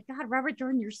being like, God, Robert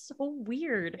Jordan, you're so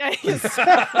weird.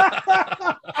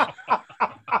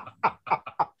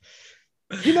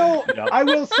 I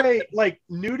will say, like,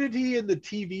 nudity in the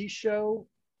TV show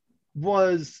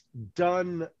was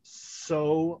done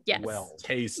so Yes. well.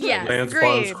 Tasty. Yeah. Lance Agreed.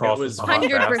 Buns It crosses was the hot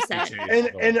 100%.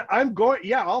 basket. And I'm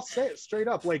going, I'll say it straight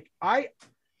up. Like, I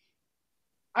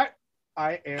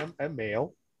am a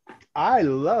male I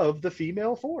love the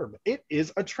female form. It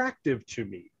is attractive to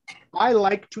me. I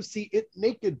like to see it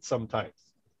naked sometimes.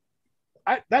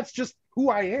 That's just who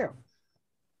I am.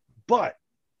 But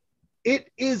it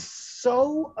is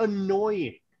so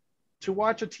annoying to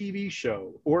watch a TV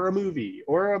show or a movie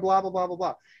or a blah, blah, blah, blah,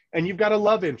 blah. And you've got a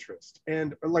love interest.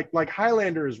 And like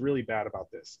Highlander is really bad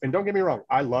about this. And don't get me wrong,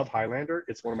 I love Highlander.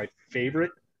 It's one of my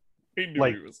favorite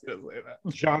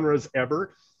genres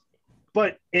ever.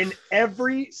 But in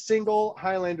every single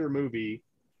Highlander movie,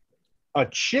 a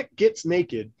chick gets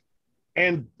naked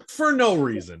and for no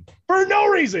reason. And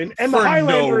the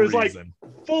Highlander is like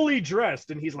fully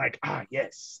dressed and he's like,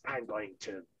 yes, I'm going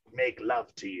to make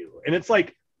love to you. And it's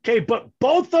like, okay, but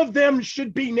both of them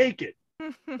should be naked.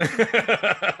 Welcome to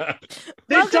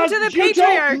the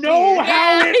patriarchy. You don't know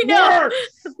how it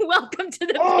works. Welcome to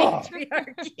the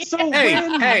patriarchy. So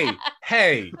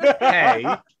hey,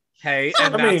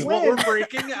 and that's what we're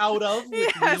breaking out of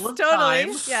with Wheel of Time.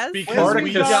 Yes. Because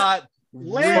we got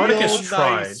real Spartacus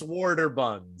nice water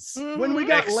buns. When we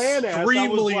got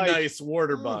extremely nice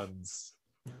water buns.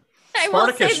 I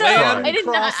will say though, I did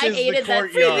not. I hated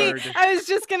that scene. I was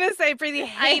just gonna say, Preeti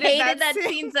hated that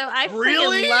scene. So I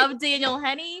freaking love Daniel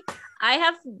Henney. I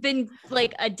have been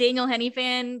like a Daniel Henney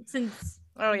fan since.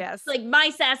 Oh yes, like my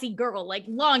sassy girl, like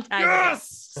long time.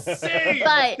 Yes,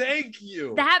 but thank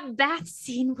you. That bath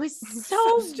scene was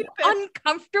so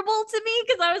uncomfortable to me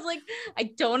because I was like,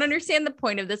 I don't understand the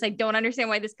point of this. I don't understand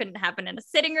why this couldn't happen in a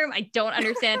sitting room. I don't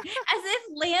understand. As if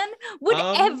Lan would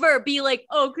ever be like,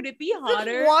 oh, could it be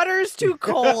hotter? The water's too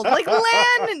cold. Like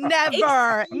Lan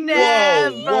never.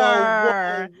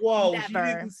 Whoa. He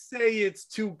didn't say it's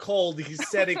too cold. He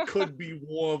said it could be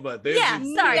warmer. Sorry.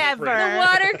 Never. The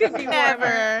water could be warmer.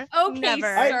 Okay,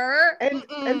 sir.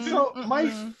 And so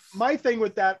my thing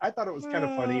with that, I thought it was kind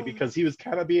of funny because he was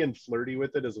kind of being flirty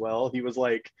with it as well. He was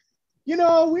like,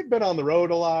 we've been on the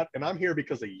road a lot and I'm here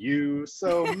because of you.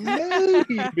 So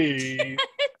maybe.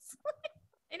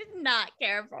 I did not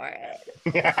care for it.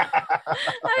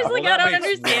 I was like, I don't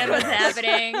understand what's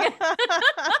happening.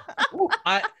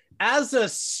 As a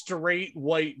straight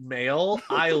white male,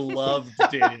 I loved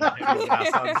Daniel Henney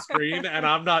on screen, and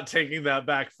I'm not taking that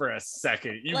back for a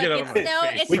second. You get out of my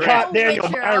face. We caught Daniel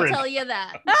Witcher, I'll tell you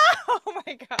that. Oh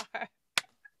my god.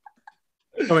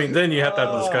 I mean, then you have to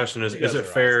have the discussion: is it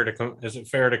fair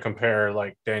to compare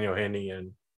like Daniel Henney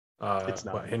and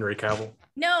Henry Cavill?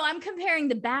 No, I'm comparing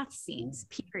the bath scenes.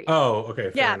 Period. Oh,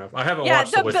 okay, fair enough. I haven't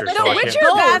watched The Witcher. The Witcher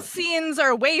bath scenes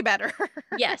are way better.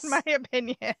 Yes, in my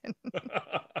opinion.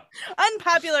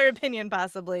 Unpopular opinion,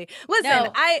 possibly.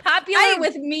 Listen, popular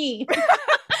with me.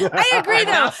 I agree,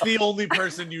 though. That's the only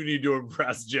person you need to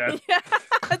impress, Jen. Yeah,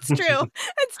 that's true.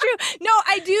 That's true. No,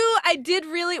 I did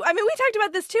really. I mean, we talked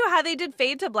about this too. How they did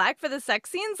fade to black for the sex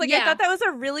scenes. Like, I thought that was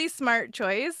a really smart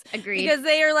choice. Agreed. Because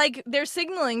they're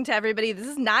signaling to everybody this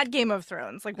is not Game of Thrones.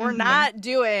 Like, we're not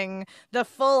doing the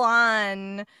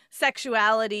full-on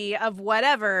sexuality of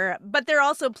whatever, but they're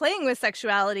also playing with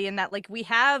sexuality in that, like, we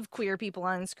have queer people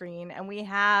on screen and we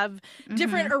have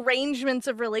different arrangements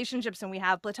of relationships and we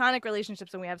have platonic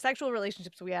relationships and we have sexual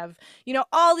relationships and we have,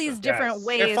 all these different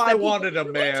ways. If I wanted a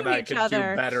man, I could do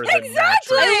better than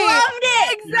exactly. I loved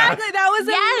it. Exactly. That was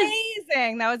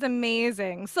amazing. That was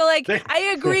amazing. So, like,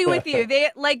 I agree with you.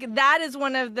 That is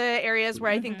one of the areas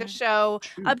where I think the show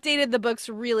updated the books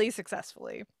really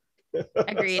successfully.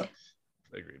 Agreed.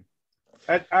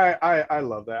 I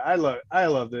love that. I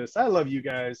love this. I love you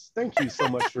guys. Thank you so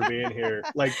much for being here.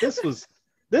 Like, this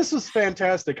was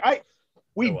fantastic.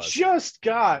 We just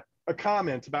got a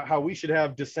comment about how we should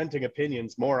have dissenting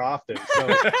opinions more often. So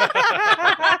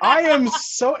I am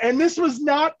and this was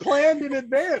not planned in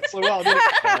advance. Well,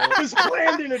 it was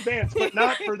planned in advance, but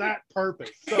not for that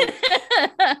purpose. So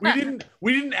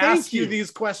we didn't ask you these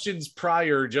questions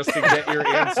prior just to get your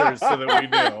answers so that we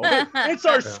knew. It's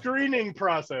our screening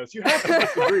process. You have to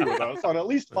disagree with us on at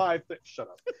least 5 things. Shut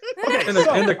up. Okay,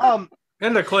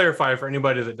 and to clarify for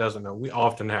anybody that doesn't know, we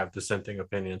often have dissenting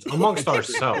opinions amongst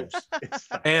ourselves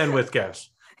and with guests.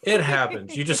 It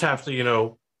happens. You just have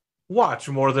to, watch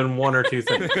more than 1 or 2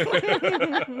 things.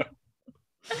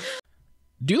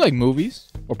 Do you like movies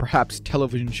or perhaps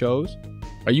television shows?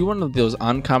 Are you one of those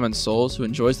uncommon souls who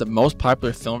enjoys the most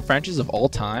popular film franchise of all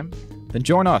time? Then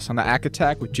join us on the Ack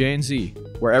Attack with Jay and Z,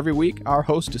 where every week our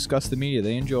hosts discuss the media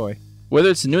they enjoy. Whether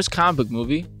it's the newest comic book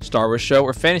movie, Star Wars show,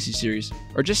 or fantasy series,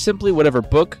 or just simply whatever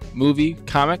book, movie,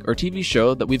 comic, or TV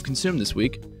show that we've consumed this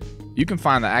week, you can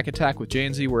find the Ack Attack with Jay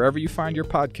and Z wherever you find your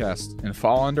podcast and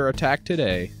fall under attack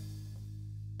today.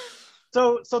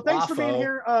 So thanks for being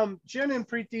here, Jen and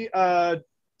Preeti.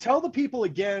 Tell the people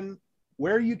again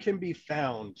where you can be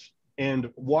found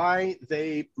and why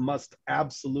they must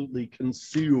absolutely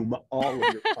consume all of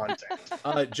your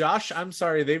content. Josh, I'm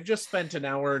sorry. They've just spent an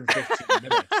hour and 15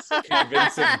 minutes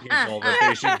convincing people that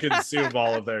they should consume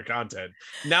all of their content.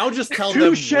 Now just tell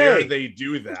them where they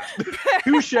do that.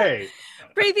 Touche.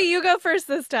 Preeti, you go first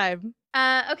this time.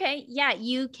 Okay. Yeah,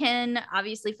 you can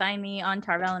obviously find me on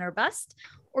Tar Valon or Bust,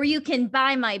 or you can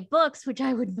buy my books, which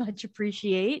I would much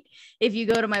appreciate. If you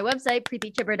go to my website,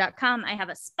 preetichibber.com, I have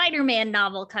a Spider-Man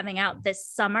novel coming out this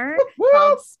summer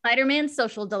called Spider-Man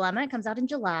Social Dilemma. It comes out in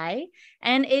July,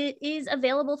 and it is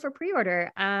available for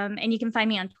pre-order. And you can find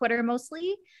me on Twitter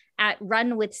mostly at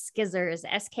Run with Skizzers,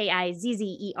 Skizzers.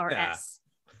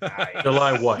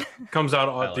 July what? Comes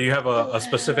out, do you have a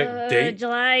specific date?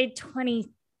 July 22nd.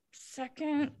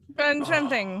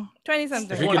 20-something.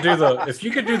 If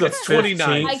you could do the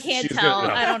 29th, I can't tell.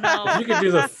 I don't know. If you could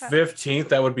do the 15th,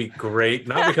 that would be great.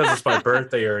 Not because it's my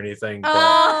birthday or anything.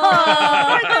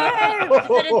 But... Is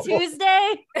it a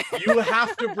Tuesday? You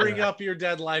have to bring up your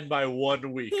deadline by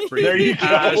 1 week. There you go.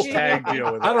 Hashtag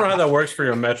deal with it. I don't know how that works for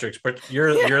your metrics, but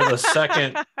you're the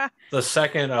second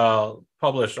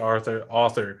published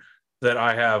author that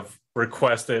I have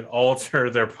requested alter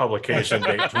their publication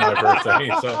date to my birthday.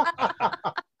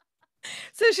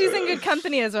 So she's in good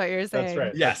company, is what you're saying. That's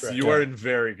right. Yes, that's right. you are in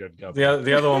very good company.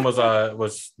 The other one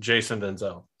was Jason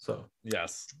Denzel. So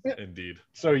yes, indeed.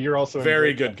 So you're also in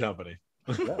very good company.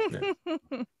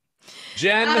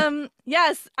 Jen.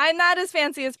 Yes, I'm not as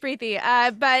fancy as Preeti,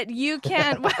 but you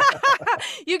can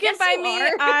find me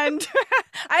on.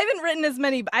 I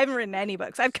haven't written any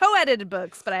books. I've co-edited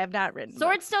books, but I have not written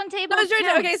Swordstone Table.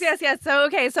 Okay, yes.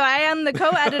 So I am the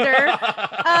co-editor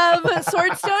of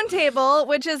Swordstone Table,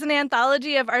 which is an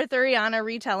anthology of Arthuriana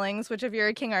retellings. Which, if you're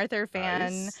a King Arthur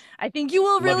fan, I think you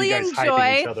will really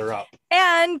enjoy. Each other up.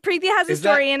 And Preeti has a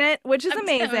story in it, which is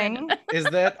amazing. Is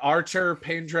that Archer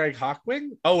Paindrag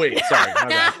Hawkwing? Oh wait, sorry. My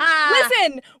bad.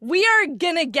 Listen, we are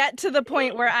gonna get to the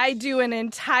point where I do an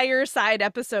entire side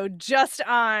episode just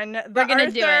on the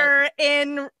Arthur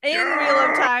in Wheel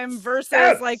of Time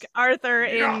versus like Arthur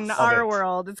in our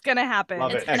world. It's gonna happen.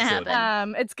 It's gonna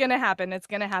happen. It's gonna happen. It's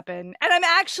gonna happen. And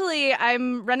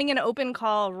I'm running an open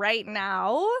call right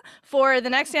now for the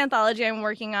next anthology I'm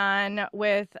working on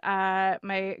with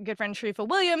my good friend Sharifa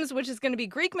Williams, which is going to be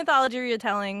Greek mythology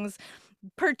retellings,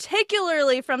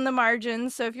 particularly from the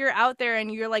margins. So if you're out there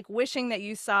and you're like wishing that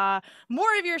you saw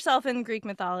more of yourself in Greek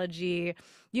mythology,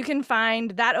 you can find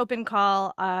that open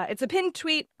call. It's a pinned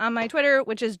tweet on my Twitter,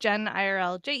 which is Jenn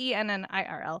IRL,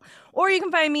 JENNIRL. Or you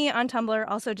can find me on Tumblr,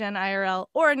 also Jenn IRL,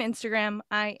 or on Instagram,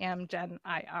 I am Jenn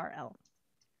IRL.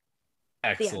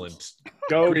 Excellent.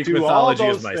 Go Greek do mythology all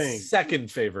is those my things.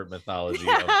 second favorite mythology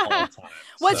of all time.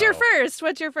 What's your first?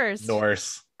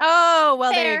 Norse. Oh,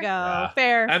 well, Fair. there you go. Yeah.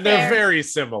 Fair. And they're very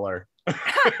similar.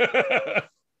 I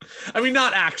mean,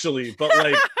 not actually, but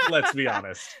like, let's be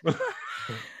honest.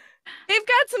 They've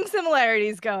got some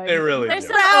similarities going. They really There's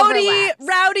do. some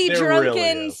Rowdy, There drunken,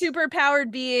 really is.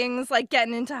 super-powered beings like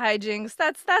getting into hijinks.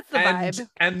 That's the vibe.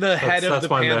 And the head of That's the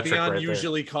my metric Pantheon right there.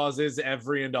 usually causes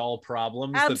every and all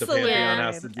problems that the Absolutely.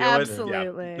 Pantheon has to deal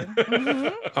Absolutely. with.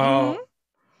 Mhm.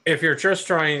 If you're just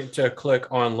trying to click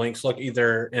on links, look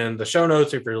either in the show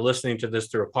notes if you're listening to this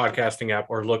through a podcasting app,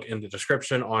 or look in the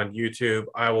description on YouTube.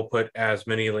 I will put as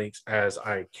many links as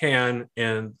I can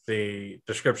in the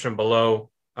description below.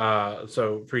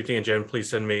 So Preeti and Jenn, please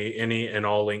send me any and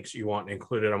all links you want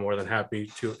included. I'm more than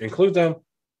happy to include them.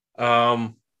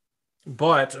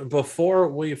 But before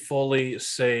we fully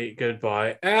say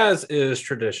goodbye, as is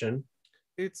tradition,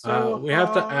 It's we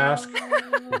have to ask.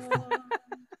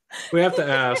 We have to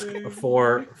ask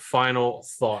for final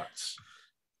thoughts.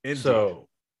 Indeed. So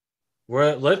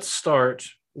let's start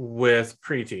with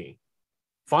Preeti.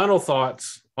 Final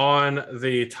thoughts on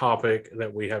the topic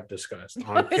that we have discussed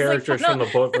on characters from the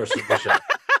book versus the show.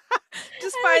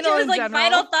 Just final in general.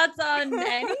 Final thoughts on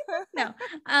anything? No.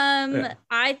 Yeah.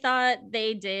 I thought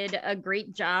they did a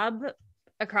great job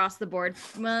across the board.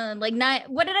 What did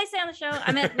I say on the show?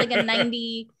 I'm at like a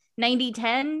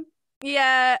 90-10.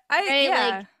 Yeah,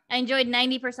 Like, I enjoyed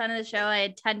 90% of the show. I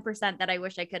had 10% that I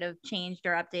wish I could have changed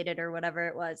or updated or whatever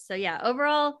it was. So yeah,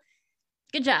 overall,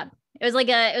 good job. It was like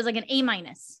an A-/B+.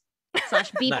 Nice.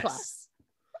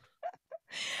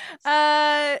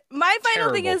 My final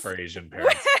Terrible thing is for Asian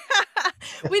parents.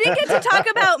 we didn't get to talk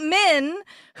about Min,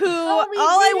 who all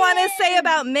I want to say didn't.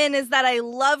 about Min is that I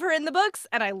love her in the books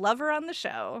and I love her on the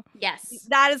show. Yes.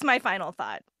 That is my final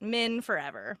thought. Min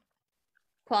forever.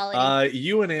 Quality.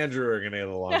 You and Andrew are gonna get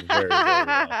along very, very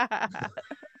well.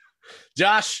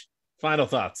 Josh, final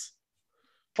thoughts.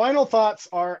 Final thoughts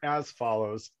are as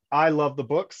follows. I love the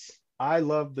books. I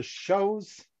love the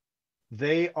shows.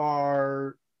 They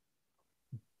are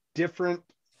different.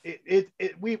 To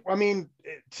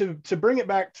bring it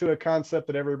back to a concept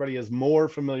that everybody is more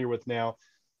familiar with now,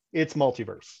 it's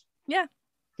multiverse. Yeah.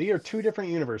 They are two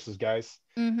different universes, guys.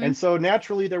 Mhm. And so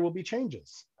naturally there will be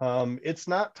changes. It's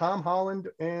not Tom Holland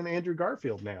and Andrew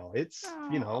Garfield now. It's,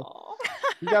 you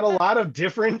got a lot of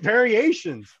different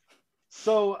variations.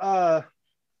 So,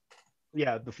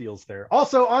 yeah, the feels there.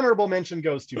 Also, honorable mention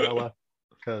goes to Bella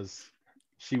because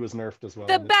she was nerfed as well.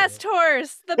 The best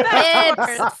horse. The best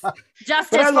horse.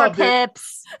 Justice for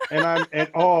Pips. And the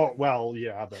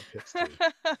Pips too.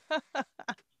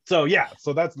 So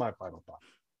that's my final thought.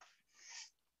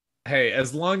 Hey,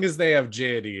 as long as they have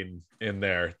Jadine in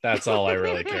there, that's all I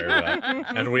really care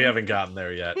about. And we haven't gotten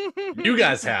there yet. You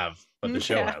guys have, but the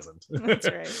show hasn't. That's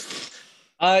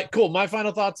right. Cool. My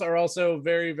final thoughts are also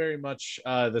very, very much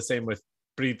the same with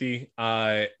Preeti.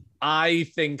 I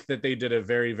think that they did a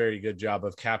very, very good job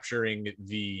of capturing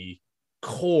the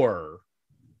core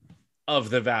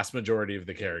of the vast majority of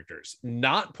the characters,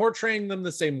 not portraying them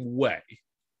the same way,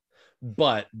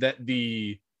 but that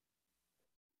the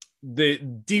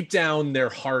deep down, their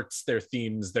hearts, their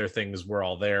themes, their things were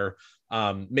all there.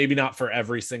 Maybe not for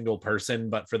every single person,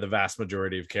 but for the vast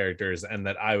majority of characters, and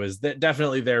that I was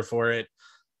definitely there for it.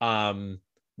 There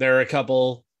are a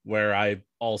couple where I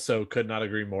also could not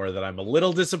agree more that I'm a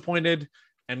little disappointed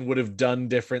and would have done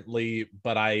differently,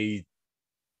 but I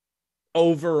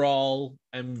overall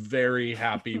am very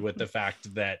happy with the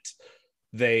fact that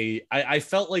I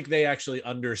felt like they actually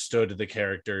understood the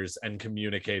characters and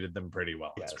communicated them pretty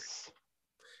well. Yes.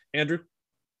 Andrew?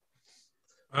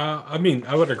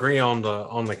 I would agree on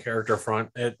the character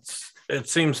front. It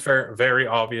seems very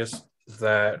obvious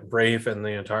that Brave and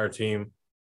the entire team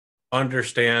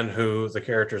understand who the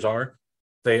characters are.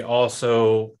 They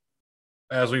also,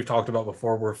 as we've talked about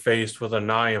before, were faced with a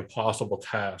nigh impossible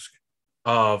task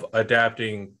of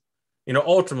adapting,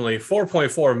 ultimately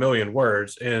 4.4 million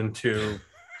words into,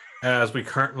 as we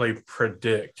currently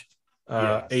predict,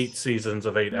 8 seasons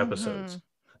of 8 episodes.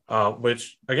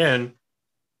 Which, again,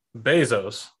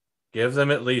 Bezos, give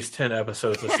them at least 10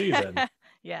 episodes a season.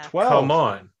 Yeah. 12. Come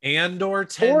on. And or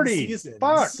 10 40. seasons.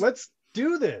 Fuck, let's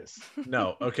do this.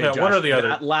 No, okay. Yeah, Josh, one or the other.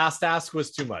 That last ask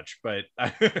was too much, but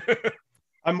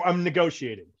I'm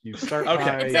negotiating. You start.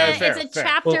 Okay. It's a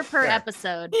chapter Well, per fair.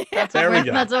 episode. There we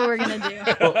go. That's what we're gonna do.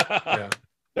 Yeah.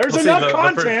 There's Well, see, enough the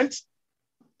content.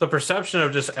 The perception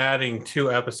of just adding 2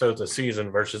 episodes a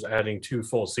season versus adding 2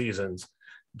 full seasons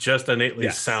just innately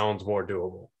sounds more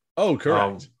doable. Oh,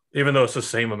 correct. Even though it's the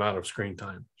same amount of screen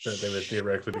time that they would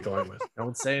theoretically be going with.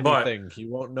 Don't say But- anything. He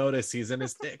won't notice. He's in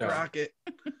his thick rocket.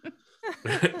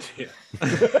 But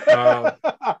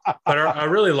I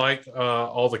really liked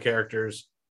all the characters.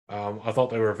 I thought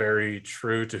they were very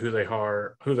true to who they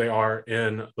are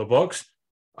in the books.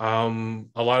 A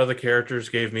lot of the characters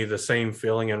gave me the same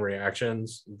feeling and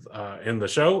reactions in the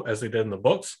show as they did in the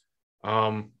books.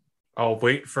 I'll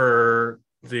wait for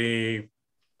the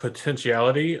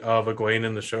potentiality of Egwene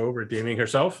in the show redeeming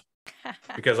herself,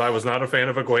 because I was not a fan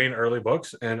of Egwene early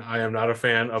books, and I am not a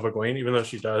fan of Egwene, even though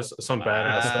she does some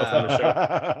badass stuff in the show.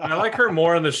 I like her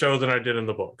more in the show than I did in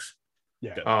the books.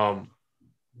 Yeah.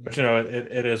 But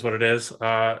it is what it is.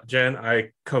 Jen,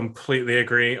 I completely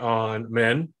agree on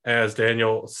men, as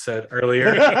Daniel said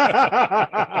earlier.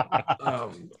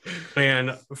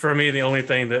 And for me, the only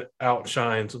thing that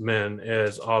outshines men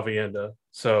is Avienda.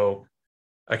 So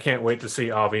I can't wait to see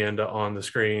Avienda on the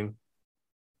screen.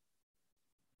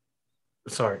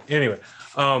 Sorry. Anyway,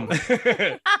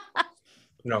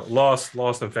 lost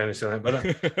in Fantasyland, but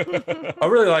I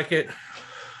really like it.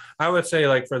 I would say,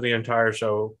 like, for the entire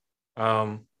show,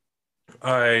 I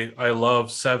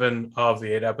love 7 of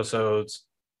the 8 episodes,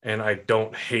 and I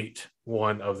don't hate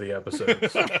 1 of the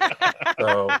episodes.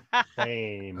 So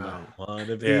Same. One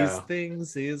of these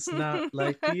things is not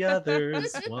like the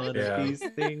others. One of these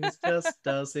things just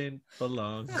doesn't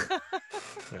belong.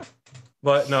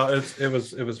 But no, it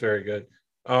was very good.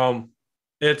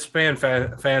 It's been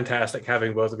fantastic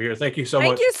having both of you here. Thank you so much.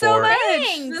 Thank you so much.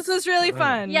 Thanks. This was really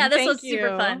fun. Yeah, this Thank was you.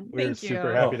 super fun. We're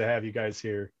super happy to have you guys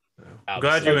here. I'm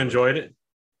glad you enjoyed it.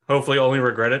 Hopefully only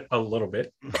regret it a little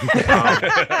bit.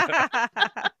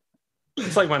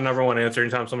 It's like my number one answer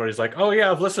anytime somebody's like, oh yeah,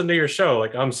 I've listened to your show.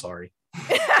 Like, I'm sorry.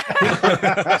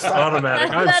 It's automatic.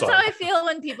 That's sorry. how I feel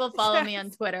when people follow me on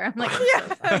Twitter. I'm like,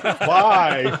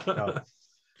 Why? No.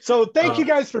 So thank you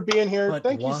guys for being here. But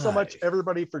Thank you so why? much,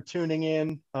 everybody, for tuning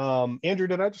in. Andrew,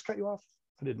 did I just cut you off?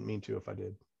 I didn't mean to if I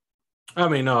did. I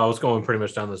mean, no, I was going pretty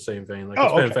much down the same vein. Like, Oh,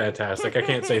 it's been okay. fantastic. I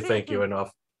can't say thank you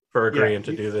enough for agreeing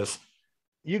to do this.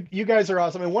 You guys are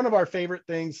awesome. And one of our favorite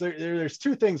things, there's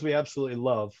 2 things we absolutely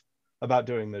love. about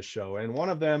doing this show. And one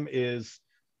of them is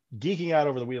geeking out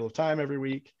over the Wheel of Time every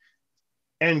week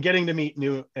and getting to meet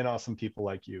new and awesome people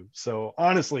like you. So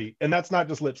honestly, and that's not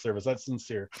just lip service, that's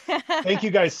sincere. Thank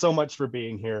you guys so much for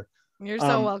being here. You're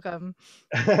so welcome.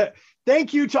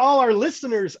 Thank you to all our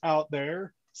listeners out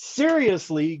there.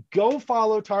 Seriously, go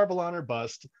follow Tar Valon or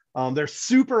Bust. They're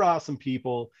super awesome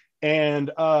people.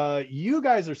 And you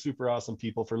guys are super awesome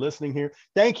people for listening here.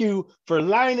 Thank you for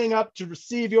lining up to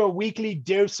receive your weekly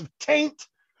dose of taint.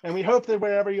 And we hope that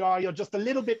wherever you are, you're just a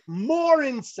little bit more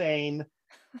insane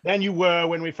than you were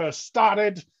when we first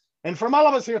started. And from all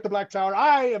of us here at the Black Tower,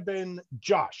 I have been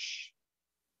Josh.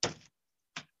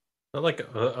 Like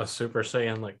a Super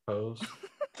Saiyan like pose.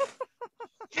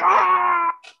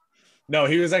 No,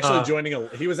 he was actually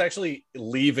he was actually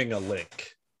leaving a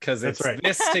link, because it's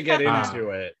this to get into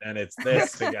it and it's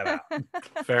this to get out.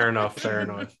 Fair enough.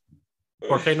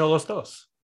 ¿Por qué no los dos?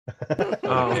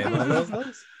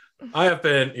 I have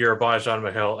been your Bajan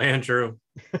Mahal, Andrew.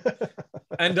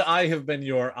 And I have been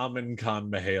your Amin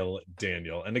Khan Mahal,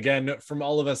 Daniel. And again, from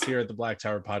all of us here at the Black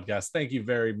Tower Podcast, thank you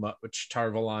very much, Tar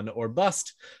Valon or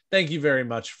Bust. Thank you very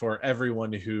much for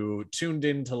everyone who tuned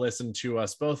in to listen to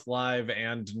us both live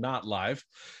and not live.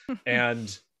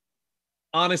 And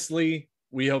honestly,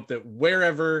 we hope that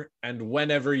wherever and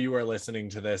whenever you are listening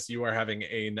to this, you are having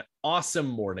an awesome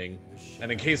morning.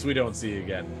 And in case we don't see you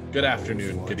again, good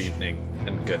afternoon, good evening,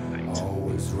 and good night.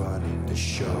 Always running the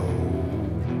show.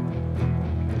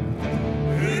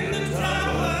 In the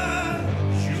tower,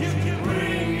 you can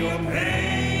bring your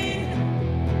pain.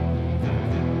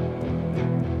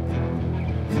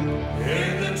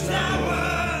 In the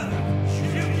tower, you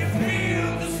can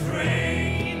feel the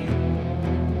strain.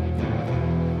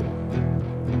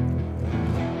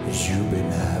 You've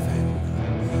been having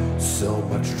so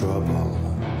much trouble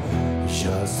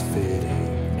just fitting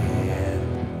in.